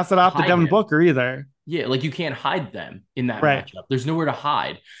can can't pass it off to hide Devin him. Booker either. Yeah, like you can't hide them in that Right. matchup. There's nowhere to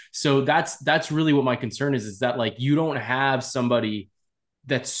hide. So that's really what my concern is that like you don't have somebody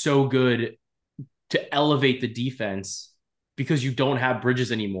that's so good to elevate the defense because you don't have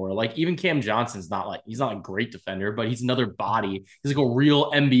Bridges anymore. Like even Cam Johnson's not like he's not a great defender, but he's another body. He's like a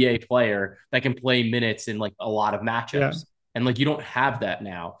real NBA player that can play minutes in like a lot of Yeah. matchups. And like you don't have that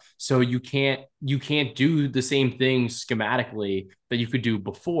now. So you can't do the same thing schematically that you could do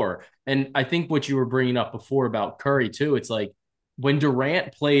before. And I think what you were bringing up before about Curry too, it's like when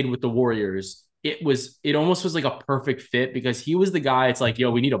Durant played with the Warriors, it almost was like a perfect fit because he was the guy. It's like, yo,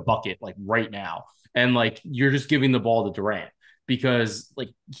 we need a bucket like right now, and like you're just giving the ball to Durant because like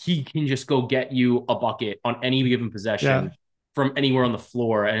he can just go get you a bucket on any given Yeah. possession from anywhere on the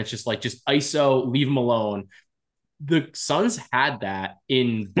floor, and it's just like just ISO, leave him alone. The Suns had that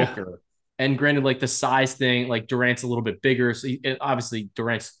in Yeah. Booker. And granted, like the size thing, like Durant's a little bit bigger. So obviously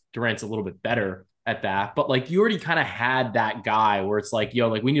Durant's a little bit better at that. But like you already kind of had that guy where it's like, yo,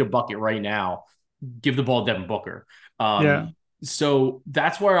 like we need a bucket right now. Give the ball to Devin Booker. Um, Yeah. So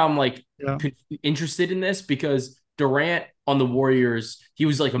that's where I'm like Yeah. interested in this because Durant on the Warriors, he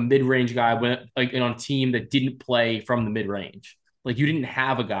was like a mid-range guy when like on a team that didn't play from the mid-range. Like you didn't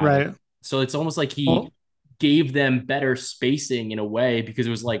have a guy that, Right. so it's almost like he Well, gave them better spacing in a way because it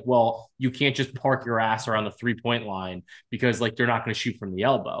was like, well, you can't just park your ass around the 3 point line because like they're not going to shoot from the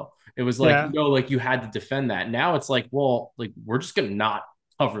elbow. It was like, yeah. no, like you had to defend that. Now it's like, well, like we're just going to not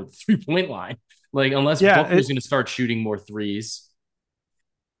cover the 3 point line. Like unless Yeah. Booker's going to start shooting more threes,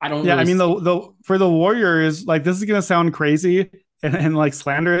 I don't Yeah, really I mean see. the for the Warriors, like this is gonna sound crazy and like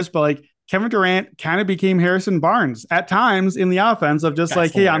slanderous, but like Kevin Durant kind of became Harrison Barnes at times in the offense of just That's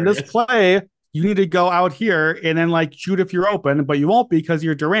like, hey, on this hilarious. play, you need to go out here and then like shoot if you're open, but you won't because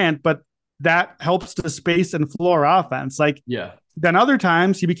you're Durant, but that helps to space and floor offense. Like Yeah. then other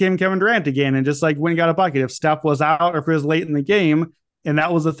times he became Kevin Durant again and just like when he got a bucket, if Steph was out or if it was late in the game, and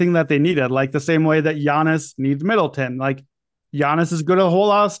that was the thing that they needed, like the same way that Giannis needs Middleton. Like Giannis is good at a whole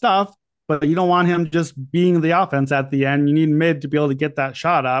lot of stuff, but you don't want him just being the offense at the end. You need mid to be able to get that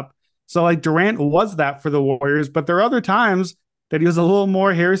shot up. So like Durant was that for the Warriors, but there are other times that he was a little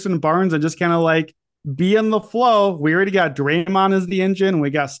more Harrison Barnes and just kind of like be in the flow. We already got Draymond as the engine. We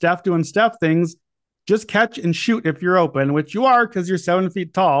got Steph doing Steph things. Just catch and shoot if you're open, which you are because you're 7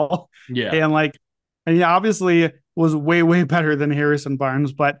 feet tall. Yeah. And like, and he obviously was way, way better than Harrison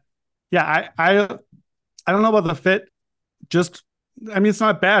Barnes. But yeah, I don't know about the fit. Just, I mean, it's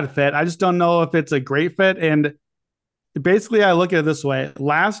not a bad fit. I just don't know if it's a great fit. And basically, I look at it this way: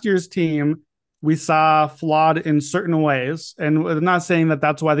 last year's team we saw flawed in certain ways, and I'm not saying that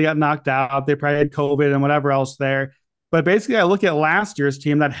that's why they got knocked out. They probably had COVID and whatever else there. But basically, I look at last year's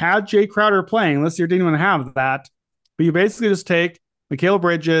team that had Jay Crowder playing. This year didn't even have that. But you basically just take Mikal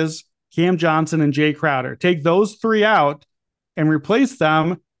Bridges, Cam Johnson, and Jay Crowder. Take those three out and replace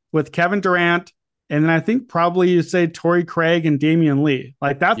them with Kevin Durant, and then I think probably you say Torrey Craig and Damian Lee.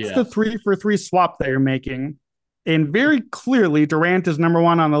 Like that's Yeah. the 3 for 3 swap that you're making. And very clearly, Durant is number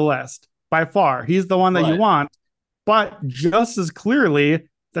one on the list by far. He's the one that you But want. But just as clearly,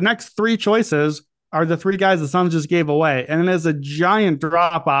 the next three choices are the three guys the Suns just gave away. And it is a giant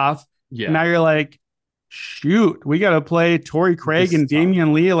drop off. yeah, Now you're like, shoot, we got to play Torrey Craig this is and tough.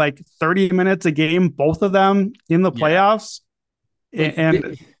 Damian Lee like 30 minutes a game, both of them in the Yeah. playoffs. Like And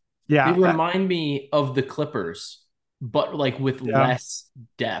they yeah, remind me of the Clippers, but like with yeah, less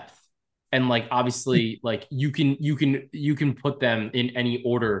depth. And like obviously, like you can put them in any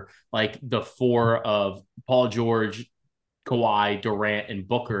order, like the four of Paul George, Kawhi, Durant, and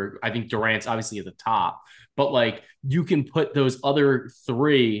Booker. I think Durant's obviously at the top, but like you can put those other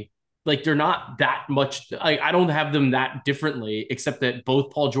three, like they're not that much. I don't have them that differently, except that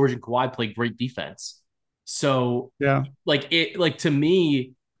both Paul George and Kawhi play great defense. So yeah, like to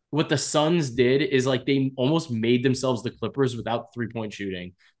me, what the Suns did is like they almost made themselves the Clippers without 3 point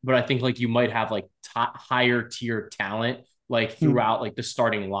shooting. But I think like you might have like higher tier talent like hmm, throughout like the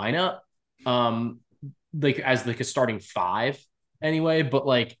starting lineup. Um, like as like a starting five anyway. But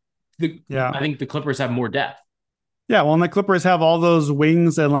like the yeah. I think the Clippers have more depth. Yeah, well, and the Clippers have all those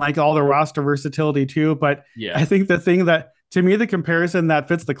wings and like all the roster versatility too. But I Yeah. think the thing that to me the comparison that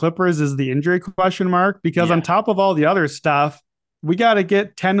fits the Clippers is the injury question mark because on Yeah. top of all the other stuff, we got to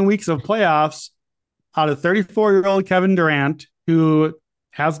get 10 weeks of playoffs out of 34-year-old Kevin Durant, who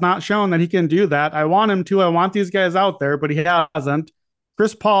has not shown that he can do that. I want him to. I want these guys out there, but he hasn't.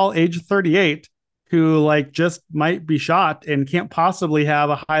 Chris Paul, age 38, who like just might be shot and can't possibly have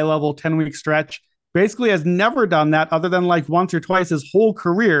a high level 10-week stretch. Basically, has never done that other than like once or twice his whole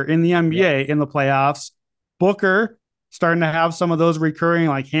career in the Yep. NBA in the playoffs. Booker starting to have some of those recurring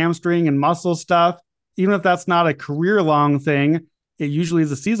like hamstring and muscle stuff. Even if that's not a career long thing, it usually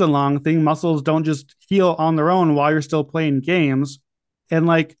is a season long thing. Muscles don't just heal on their own while you're still playing games. And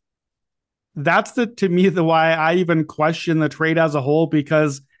like that's the to me the why I even question the trade as a whole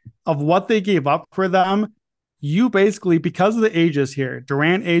because of what they gave up for them. You basically because of the ages here,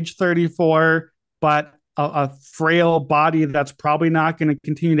 Durant age 34, but a frail body that's probably not going to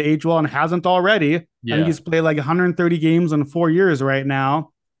continue to age well and hasn't already. I think Yeah. he's played like 130 games in 4 years right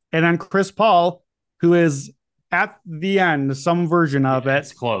now. And then Chris Paul, who is at the end, some version of Yeah. it.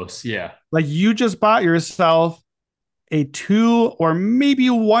 It's close. Yeah. Like you just bought yourself a 2 or maybe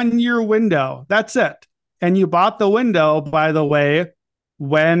 1 year window. That's it. And you bought the window, by the way,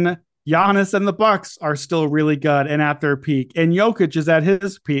 when Giannis and the Bucks are still really good and at their peak, and Jokic is at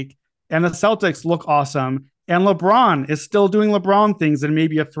his peak, and the Celtics look awesome, and LeBron is still doing LeBron things and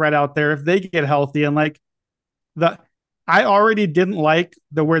maybe a threat out there if they get healthy. And like the I already didn't like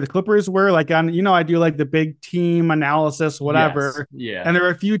the where the Clippers were. Like on, I do like the big team analysis, Yes. whatever. Yeah. And there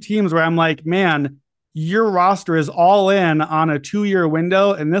are a few teams where I'm like, man, your roster is all in on a 2-year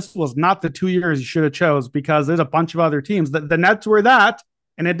window, and this was not the 2 years you should have chose because there's a bunch of other teams. The Nets were that,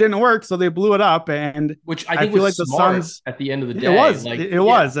 and it didn't work, so they blew it up. And which I I think feel was like the smart Suns, at the end of the it day. was, Like, it yeah,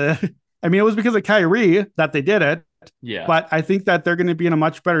 was. I mean, it was because of Kyrie that they did it, yeah, but I think that they're going to be in a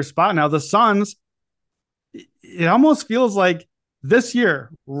much better spot now. The Suns, it almost feels like this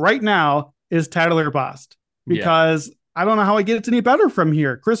year, right now, is Tyler bust yeah, because I don't know how it gets any better from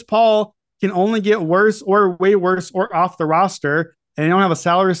here. Chris Paul can only get worse or way worse or off the roster, and they don't have a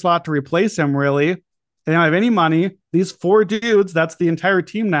salary slot to replace him really. They don't have any money. These four dudes, that's the entire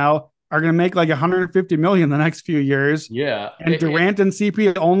team now, are going to make like 150 million the next few years. yeah. And Durant and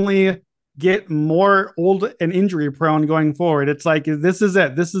CP only get more old and injury prone going forward. It's like, this is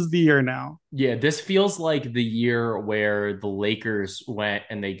it. This is the year now. Yeah, this feels like the year where the Lakers went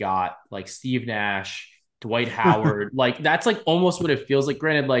and they got like Steve Nash, Dwight Howard. Like that's like almost what it feels like.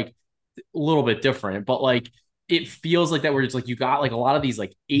 Granted, like a little bit different, but like it feels like that where it's like you got like a lot of these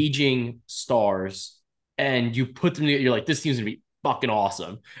like aging stars and you put them together, you're like, this team's gonna be fucking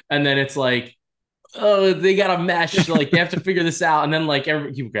awesome. And then it's like, oh, they got to mesh. Like they have to figure this out. And then like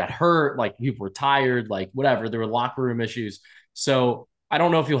people got hurt, like people were tired, like whatever. There were locker room issues. So I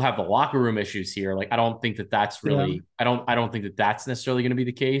don't know if you'll have the locker room issues here. Like I don't think that that's Yeah. really. I don't think that that's necessarily going to be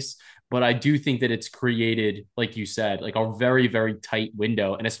the case. But I do think that it's created, like you said, like a very very tight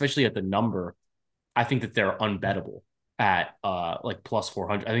window, and especially at the number, I think that they're unbettable at like plus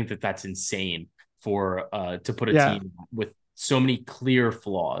 400. I think that that's insane for to put a Yeah. team with so many clear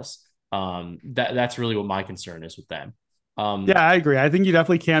flaws. That's really what my concern is with them. Yeah, I agree. I think you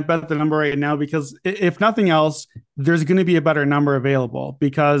definitely can't bet the number right now because if nothing else, there's going to be a better number available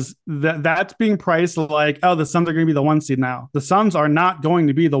because that's being priced like, oh, the Suns are going to be the 1 seed now. The Suns are not going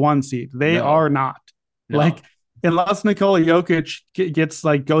to be the 1 seed. They No, are not. no, Like, unless Nikola Jokic gets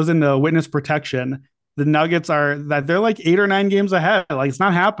like goes into witness protection, the Nuggets are that they're like 8 or 9 games ahead. Like, it's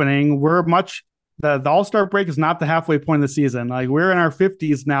not happening. We're much the All-Star break is not the halfway point of the season. Like, we're in our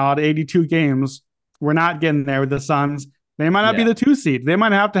 50s now at 82 games. We're not getting there with the Suns. They might not be yeah, the 2 seed. They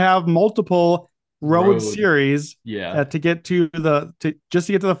might have to have multiple road road, series yeah, to get to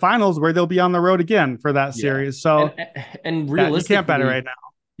the finals where they'll be on the road again for that yeah, series. So and yeah, you can't bet it realistically, right now.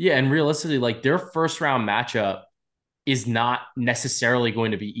 yeah, and realistically, like their first round matchup is not necessarily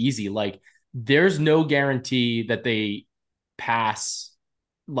going to be easy. Like there's no guarantee that they pass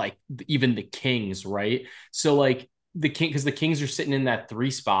like even the Kings, right? So like because the Kings are sitting in that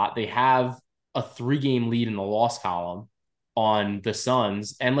 3 spot, they have a 3-game lead in the loss column on the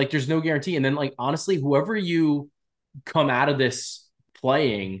Suns, and like there's no guarantee. And then like honestly, whoever you come out of this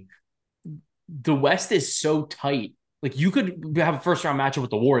playing, the West is so tight. Like you could have a first round matchup with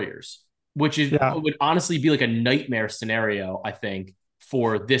the Warriors, which is Yeah, would honestly be like a nightmare scenario, I think,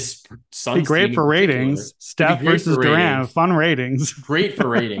 for this be Suns great team in for particular. ratings. It'd be Steph great for versus Durant, ratings, fun ratings. great for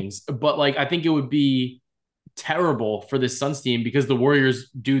ratings, but like I think it would be terrible for this Suns team because the Warriors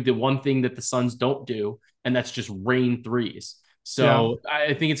do the one thing that the Suns don't do, and that's just rain threes. Yeah. So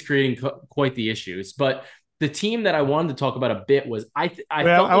I think it's creating quite the issues. But the team that I wanted to talk about a bit was I Well,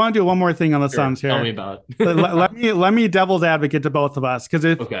 felt I like want to do one more thing on the sure, Suns tell me here. about Let me devil's advocate to both of us because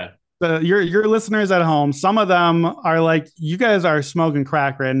if okay. your listeners at home, some of them are like, you guys are smoking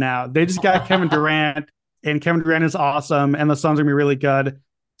crack right now. They just got Kevin Durant, and Kevin Durant is awesome, and the Suns are gonna be really good.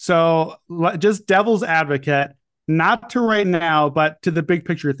 So just devil's advocate, not to right now, but to the big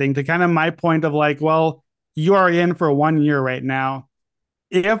picture thing, to kind of my point of like, well, you are in for 1 year right now.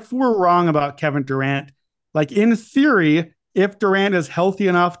 If we're wrong about Kevin Durant, like in theory, if Durant is healthy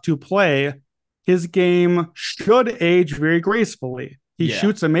enough to play, his game should age very gracefully. He Yeah,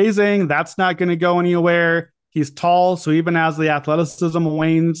 shoots amazing. That's not going to go anywhere. He's tall. So even as the athleticism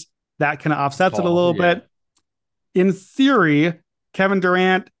wanes, that kind of offsets it a tall. little Yeah, bit. In theory, Kevin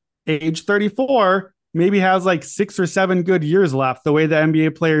Durant, age 34, maybe has like 6 or 7 good years left, the way the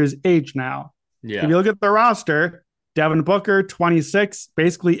NBA players age now. If yeah, you look at the roster, Devin Booker, 26,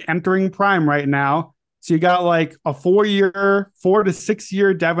 basically entering prime right now. So you got like a 4 to 6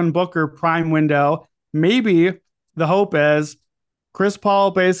 year Devin Booker prime window. Maybe the hope is Chris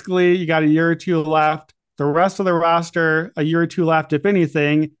Paul, basically, you got a year or two left. The rest of the roster, a year or two left, if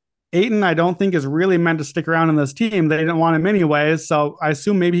anything. Ayton, I don't think is really meant to stick around in this team. They didn't want him anyways. So I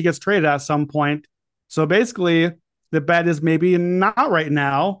assume maybe he gets traded at some point. So basically, the bet is maybe not right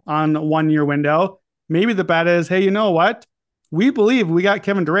now on 1 year window. Maybe the bet is, hey, you know what? We believe we got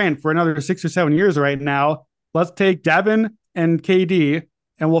Kevin Durant for another 6 or 7 years right now. Let's take Devin and KD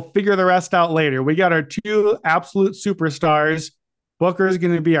and we'll figure the rest out later. We got our 2 absolute superstars. Booker's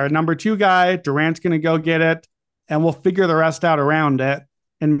going to be our number 2 guy. Durant's going to go get it, and we'll figure the rest out around it.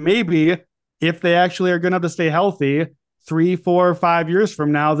 And maybe if they actually are going to have to stay healthy 3, 4, 5 years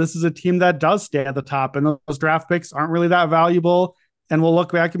from now, this is a team that does stay at the top, and those draft picks aren't really that valuable. And we'll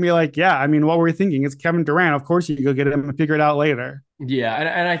look back and be like, yeah, I mean, what were we thinking? It's Kevin Durant. Of course you go get him and figure it out later. Yeah,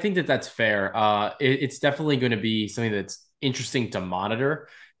 and I think that that's fair. It's definitely going to be something that's interesting to monitor,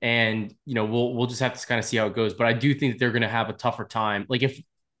 and we'll just have to kind of see how it goes. But I do think that they're going to have a tougher time. Like if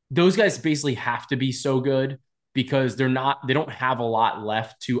those guys basically have to be so good because they don't have a lot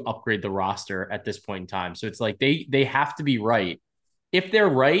left to upgrade the roster at this point in time. So it's like they have to be right. If they're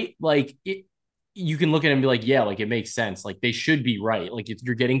right, like you can look at it and be like, yeah, like it makes sense. Like they should be right. Like if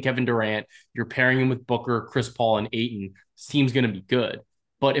you're getting Kevin Durant, you're pairing him with Booker, Chris Paul, and Ayton, this team's going to be good.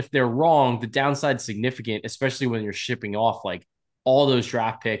 But if they're wrong, the downside's significant, especially when you're shipping off like all those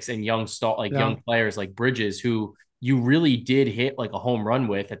draft picks and young players like Bridges, who you really did hit like a home run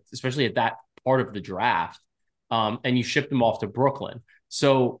with, especially at that part of the draft. And you ship them off to Brooklyn.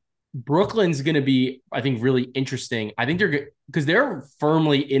 So Brooklyn's going to be, I think, really interesting. I think they're good because they're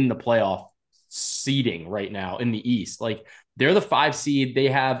firmly in the playoff seeding right now in the East. Like they're the 5 seed. They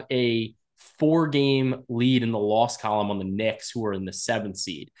have a 4-game lead in the loss column on the Knicks, who are in the 7th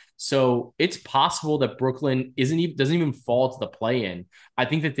seed. So it's possible that Brooklyn doesn't even fall to the play-in. I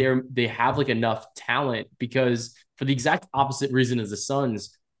think that they have like enough talent because for the exact opposite reason as the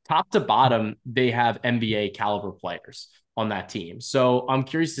Suns, top to bottom, they have NBA caliber players on that team. So I'm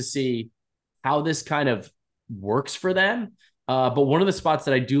curious to see how this kind of works for them. But one of the spots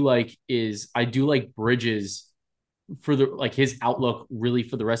that I do like is I do like Bridges for his outlook really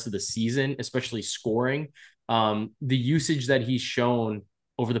for the rest of the season, especially scoring. The usage that he's shown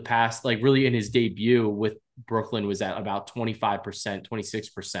over the past, like really in his debut with Brooklyn was at about 25%,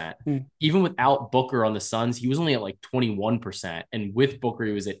 26%. Even without Booker on the Suns, he was only at like 21%. And with Booker,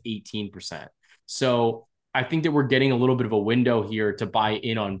 he was at 18%. So I think that we're getting a little bit of a window here to buy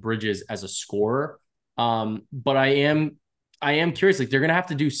in on Bridges as a scorer. But I am curious, like they're going to have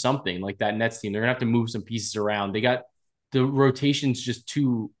to do something like that Nets team. They're going to have to move some pieces around. They got the rotations just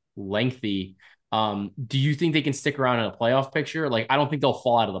too lengthy. Do you think they can stick around in a playoff picture? Like, I don't think they'll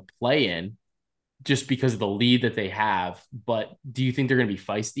fall out of the play-in just because of the lead that they have, but do you think they're going to be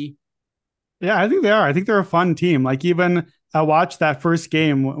feisty? Yeah, I think they are. I think they're a fun team. Like even I watched that first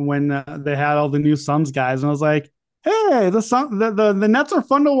game when they had all the new Suns guys, and I was like, "Hey, the Nets are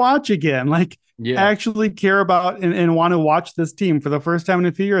fun to watch again." Like, Yeah. I actually care about and want to watch this team for the first time in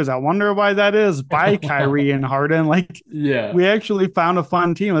a few years. I wonder why that is. By Kyrie and Harden, like, Yeah. we actually found a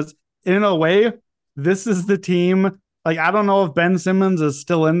fun team. It's, in a way, this is the team. Like, I don't know if Ben Simmons is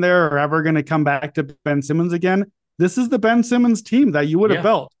still in there or ever going to come back to Ben Simmons again. This is the Ben Simmons team that you would have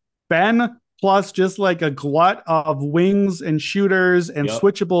built. Ben plus just like a glut of wings and shooters and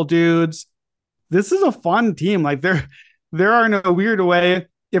switchable dudes. This is a fun team. Like there are in a weird way,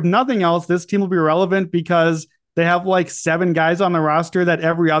 if nothing else, this team will be relevant because they have like 7 guys on the roster that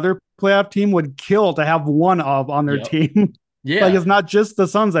every other playoff team would kill to have one of on their team. Yeah. Like it's not just the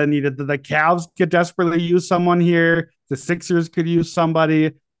Suns that needed. The Cavs could desperately use someone here. The Sixers could use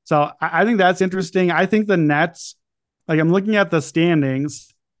somebody. So I think that's interesting. I think the Nets, like I'm looking at the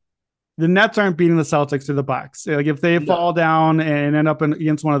standings, the Nets aren't beating the Celtics or the Bucks. Like if they fall down and end up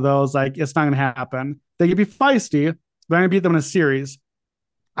against one of those, like it's not going to happen. They could be feisty, but I'm going to beat them in a series.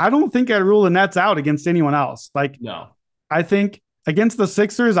 I don't think I'd rule the Nets out against anyone else. Like, no, I think against the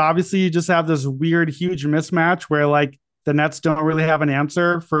Sixers, obviously you just have this weird, huge mismatch where like the Nets don't really have an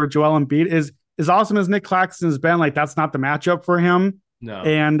answer for Joel Embiid. As awesome as Nick Claxton has been, like that's not the matchup for him. No.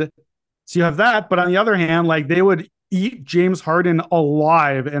 And so you have that, but on the other hand, like they would eat James Harden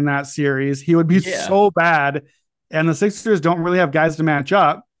alive in that series. He would be so bad. And the Sixers don't really have guys to match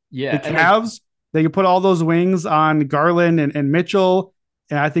up. Yeah. The Cavs, they could put all those wings on Garland and Mitchell.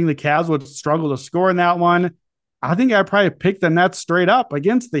 And I think the Cavs would struggle to score in that one. I think I'd probably pick the Nets straight up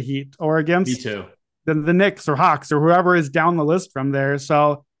against the Heat or against the Knicks or Hawks or whoever is down the list from there.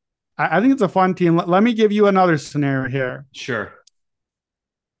 So I think it's a fun team. Let me give you another scenario here. Sure.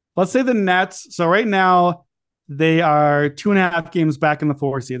 Let's say the Nets. So right now, they are 2.5 games back in the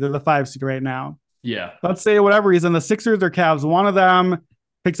 4 seed. They're the 5 seed right now. Yeah. Let's say whatever reason, the Sixers or Cavs, one of them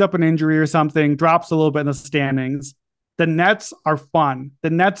picks up an injury or something, drops a little bit in the standings. The Nets are fun. The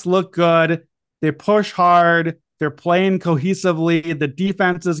Nets look good. They push hard. They're playing cohesively. The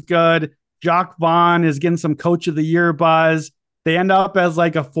defense is good. Jacques Vaughn is getting some coach of the year buzz. They end up as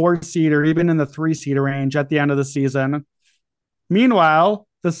like a 4 seed or even in the 3 seed range at the end of the season. Meanwhile,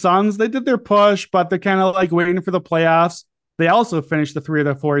 the Suns, they did their push, but they're kind of like waiting for the playoffs. They also finished the 3 or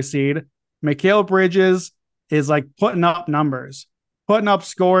the 4 seed. Mikal Bridges is like putting up numbers, putting up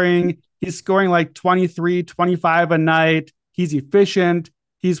scoring. He's scoring like 23, 25 a night. He's efficient.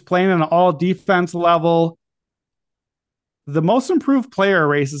 He's playing an all defense level. The most improved player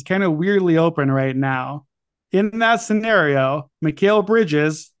race is kind of weirdly open right now. In that scenario, Mikal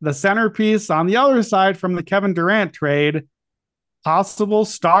Bridges, the centerpiece on the other side from the Kevin Durant trade, possible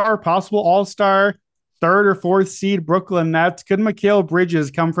star, possible all-star, third or fourth seed Brooklyn Nets. Could Mikal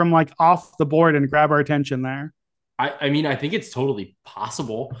Bridges come from like off the board and grab our attention there? I mean, I think it's totally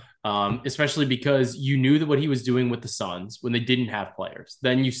possible, especially because you knew that what he was doing with the Suns when they didn't have players.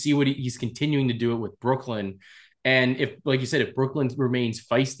 Then you see what he's continuing to do it with Brooklyn. And if, like you said, if Brooklyn remains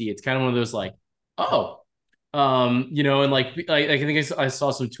feisty, it's kind of one of those like, oh, and like I think I saw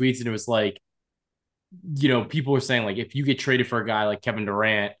some tweets and it was like, people were saying like if you get traded for a guy like Kevin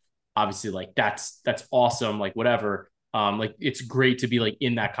Durant, obviously like that's awesome, like whatever. Like it's great to be like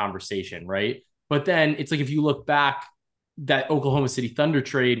in that conversation, right? But then it's like if you look back that Oklahoma City Thunder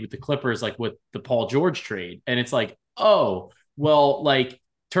trade with the Clippers, like with the Paul George trade, and it's like, oh, well, like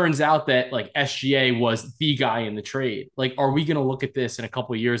turns out that like SGA was the guy in the trade. Like, are we gonna look at this in a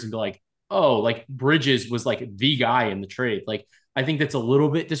couple of years and be like, oh, like Bridges was like the guy in the trade? Like, I think that's a little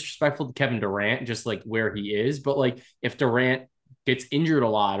bit disrespectful to Kevin Durant, just like where he is. But like if Durant gets injured a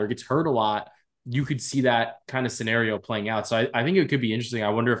lot or gets hurt a lot, you could see that kind of scenario playing out. So I think it could be interesting. I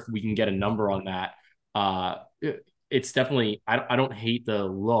wonder if we can get a number on that. It's definitely, I don't hate the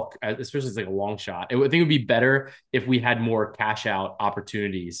look, especially as like a long shot. I think it would be better if we had more cash out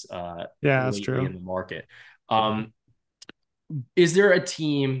opportunities Yeah, that's true. in the market. Is there a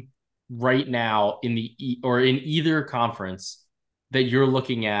team right now in or in either conference that you're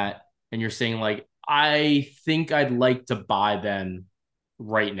looking at and you're saying like, I think I'd like to buy them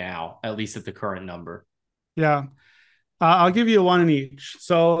right now, at least at the current number? Yeah. I'll give you one in each.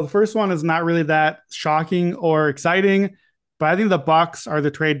 So the first one is not really that shocking or exciting, but I think the Bucks are the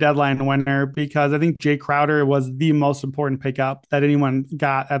trade deadline winner because I think Jay Crowder was the most important pickup that anyone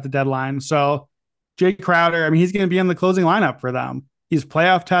got at the deadline. So Jay Crowder, I mean, he's going to be in the closing lineup for them. He's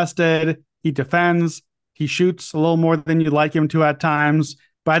playoff tested. He defends. He shoots a little more than you'd like him to at times.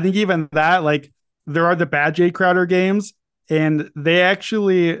 But I think even that, like, there are the bad Jay Crowder games, and they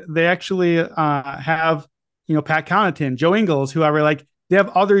actually have Pat Connaughton, Joe Ingles, whoever, like they have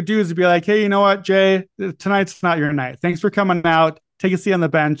other dudes to be like, hey, you know what, Jay, tonight's not your night. Thanks for coming out. Take a seat on the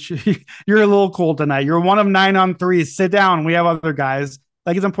bench. You're a little cold tonight. You're 1 of 9 on threes. Sit down. We have other guys.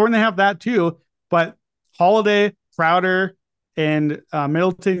 Like it's important to have that too. But Holiday, Crowder, and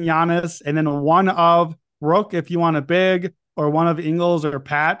Middleton, Giannis, and then one of Rook if you want a big, or one of Ingles or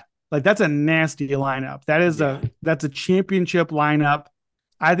Pat. Like that's a nasty lineup. That's a championship lineup.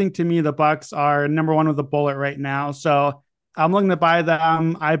 I think to me, the Bucks are number one with a bullet right now. So I'm looking to buy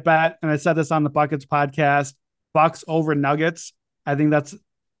them. I bet, and I said this on the Buckets podcast, Bucks over Nuggets. I think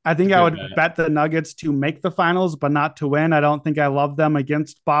I would bet the Nuggets to make the finals, but not to win. I don't think I love them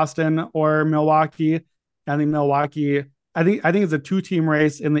against Boston or Milwaukee. I think it's a 2-team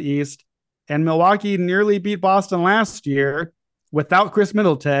race in the East. And Milwaukee nearly beat Boston last year without Chris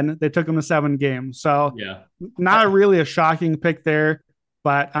Middleton. They took them to 7 games. So not really a shocking pick there.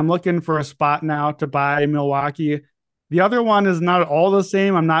 But I'm looking for a spot now to buy Milwaukee. The other one is not all the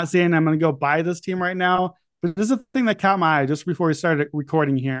same. I'm not saying I'm going to go buy this team right now, but this is a thing that caught my eye just before we started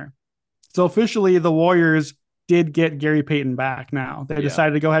recording here. So officially, the Warriors did get Gary Payton back now. They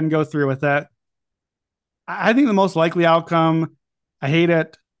decided to go ahead and go through with it. I think the most likely outcome, I hate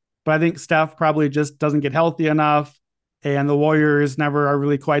it, but I think Steph probably just doesn't get healthy enough, and the Warriors never are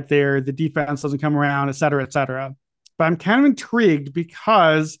really quite there. The defense doesn't come around, et cetera, et cetera. But I'm kind of intrigued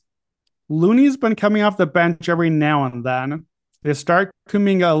because Looney's been coming off the bench every now and then. They start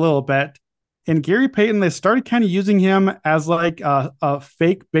Kuminga a little bit. And Gary Payton, they started kind of using him as like a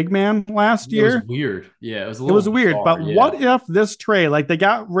fake big man last year. It was weird. Yeah, it was weird. Bizarre, but what if this trade, like they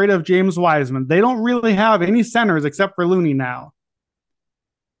got rid of James Wiseman? They don't really have any centers except for Looney now.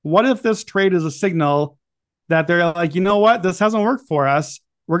 What if this trade is a signal that they're like, you know what? This hasn't worked for us.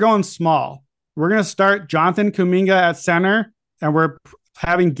 We're going small. We're going to start Jonathan Kuminga at center, and we're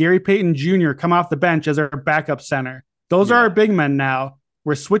having Gary Payton Jr. come off the bench as our backup center. Those are our big men now.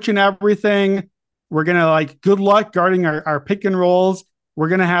 We're switching everything. We're going to like good luck guarding our pick and rolls. We're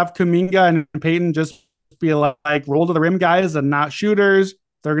going to have Kuminga and Payton just be like roll to the rim guys and not shooters.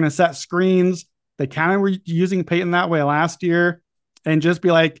 They're going to set screens. They kind of were using Payton that way last year, and just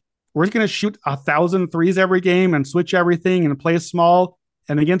be like, we're just going to shoot 1,000 threes every game and switch everything and play small.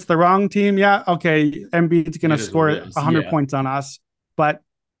 And against the wrong team, Embiid's going to score 100 points on us. But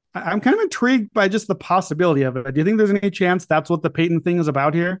I'm kind of intrigued by just the possibility of it. Do you think there's any chance that's what the Payton thing is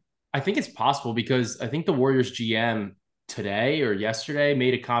about here? I think it's possible because I think the Warriors GM today or yesterday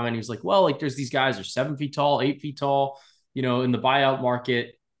made a comment. He was like, well, like there's these guys are 7 feet tall, 8 feet tall. in the buyout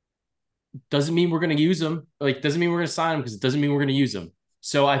market doesn't mean we're going to use them. Like, doesn't mean we're going to sign them because it doesn't mean we're going to use them.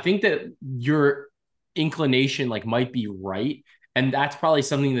 So I think that your inclination like might be right. And that's probably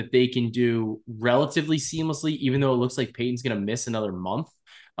something that they can do relatively seamlessly, even though it looks like Peyton's going to miss another month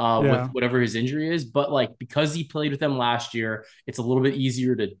with Yeah. whatever his injury is. But like, because he played with them last year, it's a little bit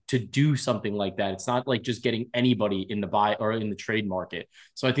easier to do something like that. It's not like just getting anybody in the buy or in the trade market.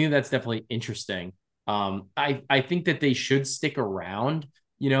 So I think that's definitely interesting. I think that they should stick around,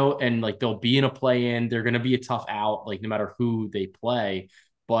 and like they'll be in a play in. They're going to be a tough out, like no matter who they play.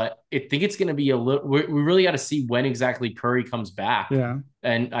 But I think it's going to be a little. We really got to see when exactly Curry comes back, Yeah.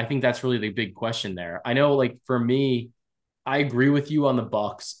 and I think that's really the big question there. I know, like for me, I agree with you on the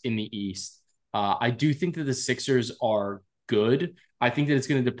Bucks in the East. I do think that the Sixers are good. I think that it's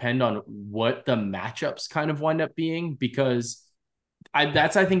going to depend on what the matchups kind of wind up being because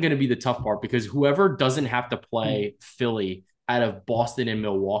that's I think going to be the tough part because whoever doesn't have to play Philly out of Boston and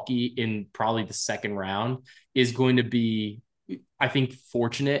Milwaukee in probably the second round is going to be, I think,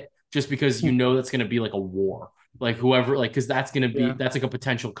 fortunate just because that's going to be like a war. Like whoever, like, because Yeah. that's like a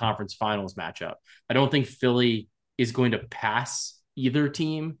potential conference finals matchup. I don't think Philly is going to pass either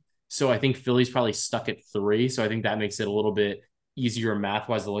team. So I think Philly's probably stuck at 3. So I think that makes it a little bit easier math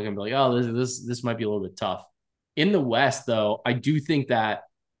wise to look and be like, oh, this might be a little bit tough. In the West, though, I do think that,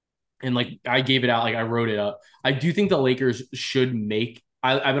 and like I gave it out, like I wrote it up. I do think the Lakers should make.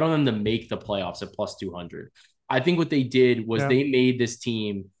 I bet on them to make the playoffs at plus 200. I think what they did was Yeah. they made this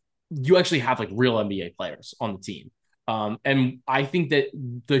team. You actually have like real NBA players on the team. And I think that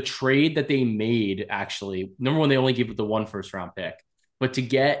the trade that they made, actually, number one, they only gave it the 1 first-round pick, but to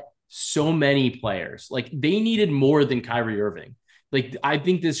get so many players, like they needed more than Kyrie Irving. Like I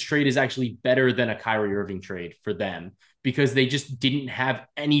think this trade is actually better than a Kyrie Irving trade for them because they just didn't have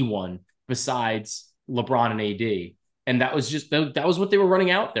anyone besides LeBron and AD. And that was just that was what they were running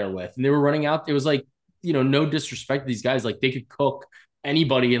out there with. And they were running out, it was like, no disrespect to these guys, like they could cook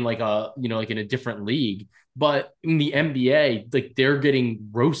anybody in like like in a different league. But in the NBA, like they're getting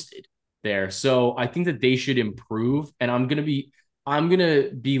roasted there. So I think that they should improve. And I'm gonna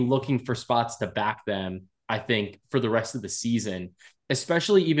be looking for spots to back them, I think, for the rest of the season,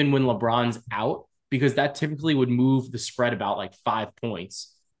 especially even when LeBron's out, because that typically would move the spread about like 5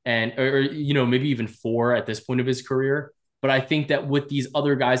 points and or maybe even 4 at this point of his career. But I think that with these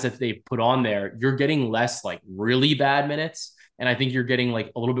other guys that they put on there, you're getting less like really bad minutes. And I think you're getting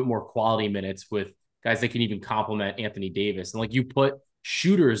like a little bit more quality minutes with guys that can even complement Anthony Davis. And like you put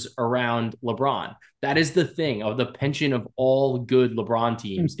shooters around LeBron. That is the thing of the penchant of all good LeBron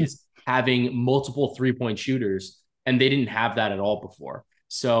teams is having multiple 3-point shooters. And they didn't have that at all before.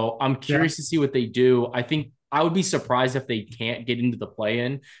 So I'm Yeah. curious to see what they do. I think I would be surprised if they can't get into the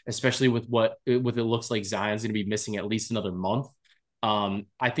play-in, especially with what it looks like Zion's going to be missing at least another month.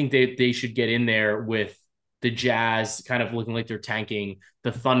 I think they should get in there with the Jazz kind of looking like they're tanking.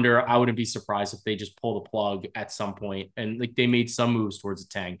 The Thunder, I wouldn't be surprised if they just pull the plug at some point and like they made some moves towards a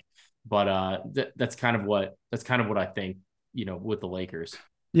tank. But that's kind of what I think, with the Lakers.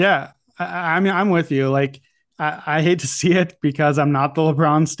 Yeah. I mean, I'm with you. Like, I hate to see it because I'm not the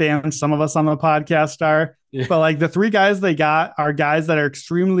LeBron stan. Some of us on the podcast are, Yeah. but like the 3 guys they got are guys that are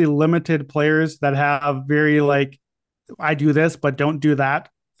extremely limited players that have very like, I do this, but don't do that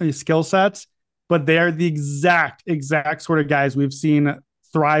skill sets. But they are the exact sort of guys we've seen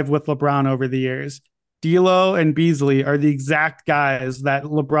thrive with LeBron over the years. D'Lo and Beasley are the exact guys that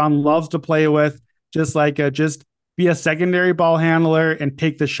LeBron loves to play with, just be a secondary ball handler and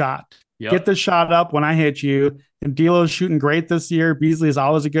take the shot. Get Yep. the shot up when I hit you. And D'Lo's shooting great this year. Beasley is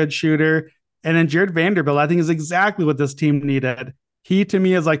always a good shooter. And then Jared Vanderbilt, I think, is exactly what this team needed. He, to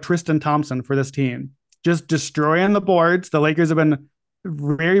me, is like Tristan Thompson for this team, just destroying the boards. The Lakers have been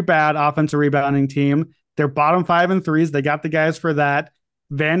very bad offensive rebounding team. They're bottom 5 in threes. They got the guys for that.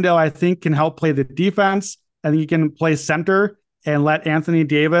 Vando, I think, can help play the defense. I think he can play center and let Anthony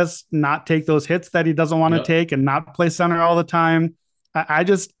Davis not take those hits that he doesn't want to Yep. take and not play center all the time.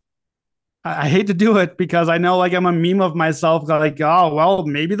 I hate to do it because I know like I'm a meme of myself, like, oh, well,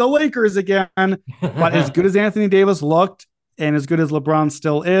 maybe the Lakers again. But as good as Anthony Davis looked and as good as LeBron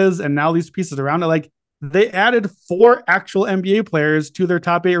still is, and now these pieces around it, like they added 4 actual NBA players to their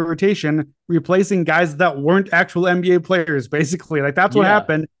top 8 rotation, replacing guys that weren't actual NBA players, basically. Like that's what Yeah.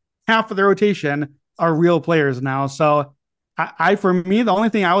 happened. Half of the rotation are real players now. So for me, the only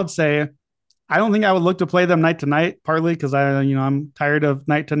thing I would say, I don't think I would look to play them night to night, partly because I'm tired of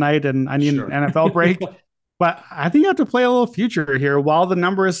night to night and I need Sure. an NFL break. But I think you have to play a little future here while the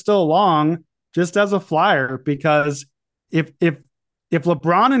number is still long, just as a flyer, because if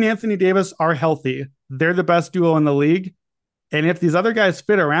LeBron and Anthony Davis are healthy, they're the best duo in the league. And if these other guys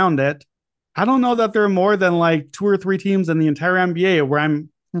fit around it, I don't know that there are more than like 2 or 3 teams in the entire NBA where I'm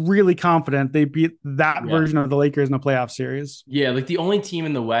really confident they beat that Yeah. version of the Lakers in a playoff series. Yeah, like the only team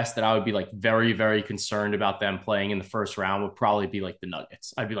in the West that I would be like very, very concerned about them playing in the first round would probably be like the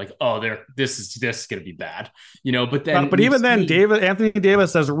Nuggets. I'd be like, oh, this is gonna be bad, But then But even then, Anthony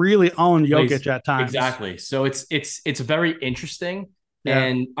Davis has really owned Jokic at times. Exactly. So it's very interesting. Yeah.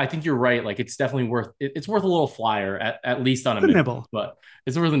 And I think you're right. Like it's definitely it's worth a little flyer at least on a nibble. But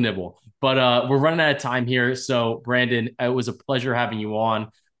it's worth a nibble. But we're running out of time here. So Brandon, it was a pleasure having you on.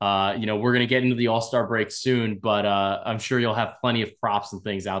 We're gonna get into the All-Star break soon, but I'm sure you'll have plenty of props and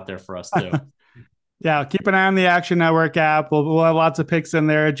things out there for us too. Yeah, keep an eye on the Action Network app. We'll have lots of picks in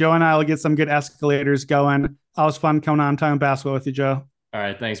there. Joe and I will get some good escalators going. Always fun coming on talking basketball with you, Joe. All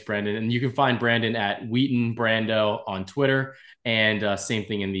right, thanks, Brandon. And you can find Brandon at Wheaton Brando on Twitter, and same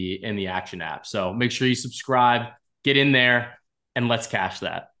thing in the Action app. So make sure you subscribe, get in there, and let's cash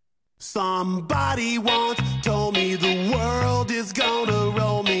that. Somebody once told me the world is gonna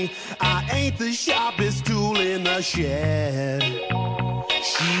roll me. I ain't the sharpest tool in the shed.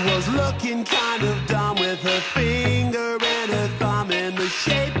 She was looking kind of dumb with her finger and her thumb in the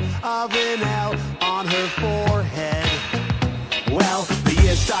shape of an L on her forehead. Well, the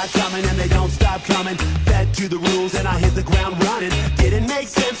years start coming and they don't stop coming. Fed to the rules and I hit the ground running. Didn't make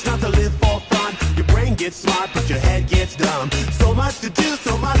sense not to live for fun. Your brain gets smart but your head gets dumb. So much to do,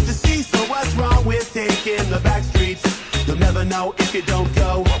 so much to see. So what's wrong with taking the back streets? You'll never know if you don't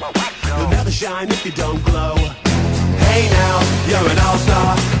go. You'll never shine if you don't glow. Hey now, you're an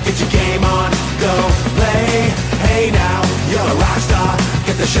all-star. Get your game on, go play. Hey now, you're a rock star.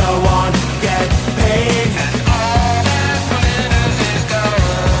 Get the show on, get paid. And all that glitters is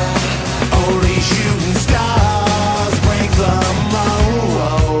gold. Only shooting stars break the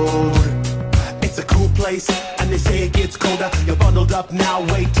mold. It's a cool place, and they say it gets colder. You're bundled up now,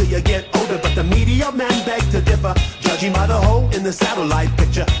 wait till you get older. But the media men beg to differ, judging by the hole in the satellite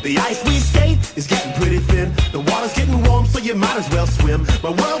picture. The ice we skate is getting pretty thin. The water's getting warm, so you might as well swim.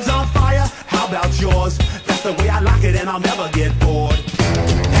 My world's on fire, how about yours? That's the way I like it, and I'll never get bored.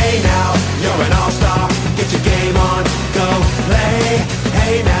 Hey now, you're an all-star. Get your game on, go play.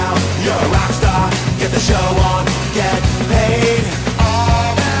 Hey now, you're a rock star. Get the show on, get paid.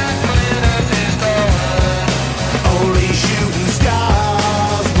 All that glitters is gold. Only shooting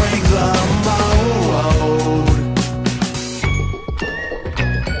stars break the mold.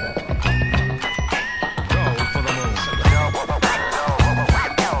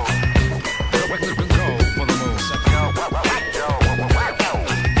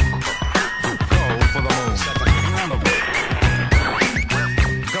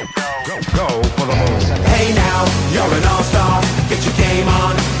 Hey now, you're an all-star. Get your game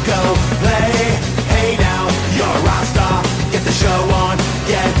on, go play. Hey now, you're a rock star. Get the show on,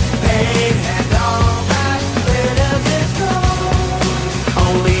 get paid. And all that glitters is gold.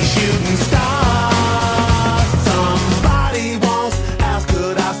 Only shooting stars. Somebody once asked,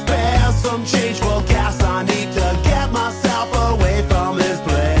 could I spare some change for gas? I need to get myself away from this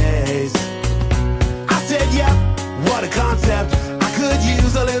place. I said, yep, what a concept. I could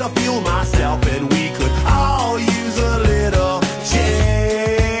use a little fuel myself, and we could all use a little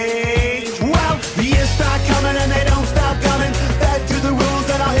change. Well, the years start coming and they don't stop coming. Back to the rules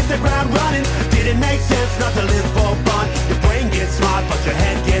and I'll hit the ground running. Didn't make sense not to live for fun. Your brain gets smart but your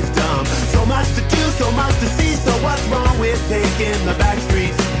head gets dumb. So much to do, so much to see. So what's wrong with taking the back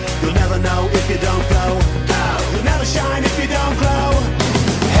streets? You'll never know if you don't go. You'll never shine if you don't glow.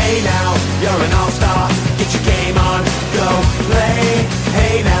 Hey now, you're an all-star. Get your game on, go play.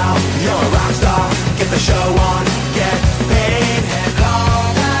 Hey now, you're a rock star. Get the show on.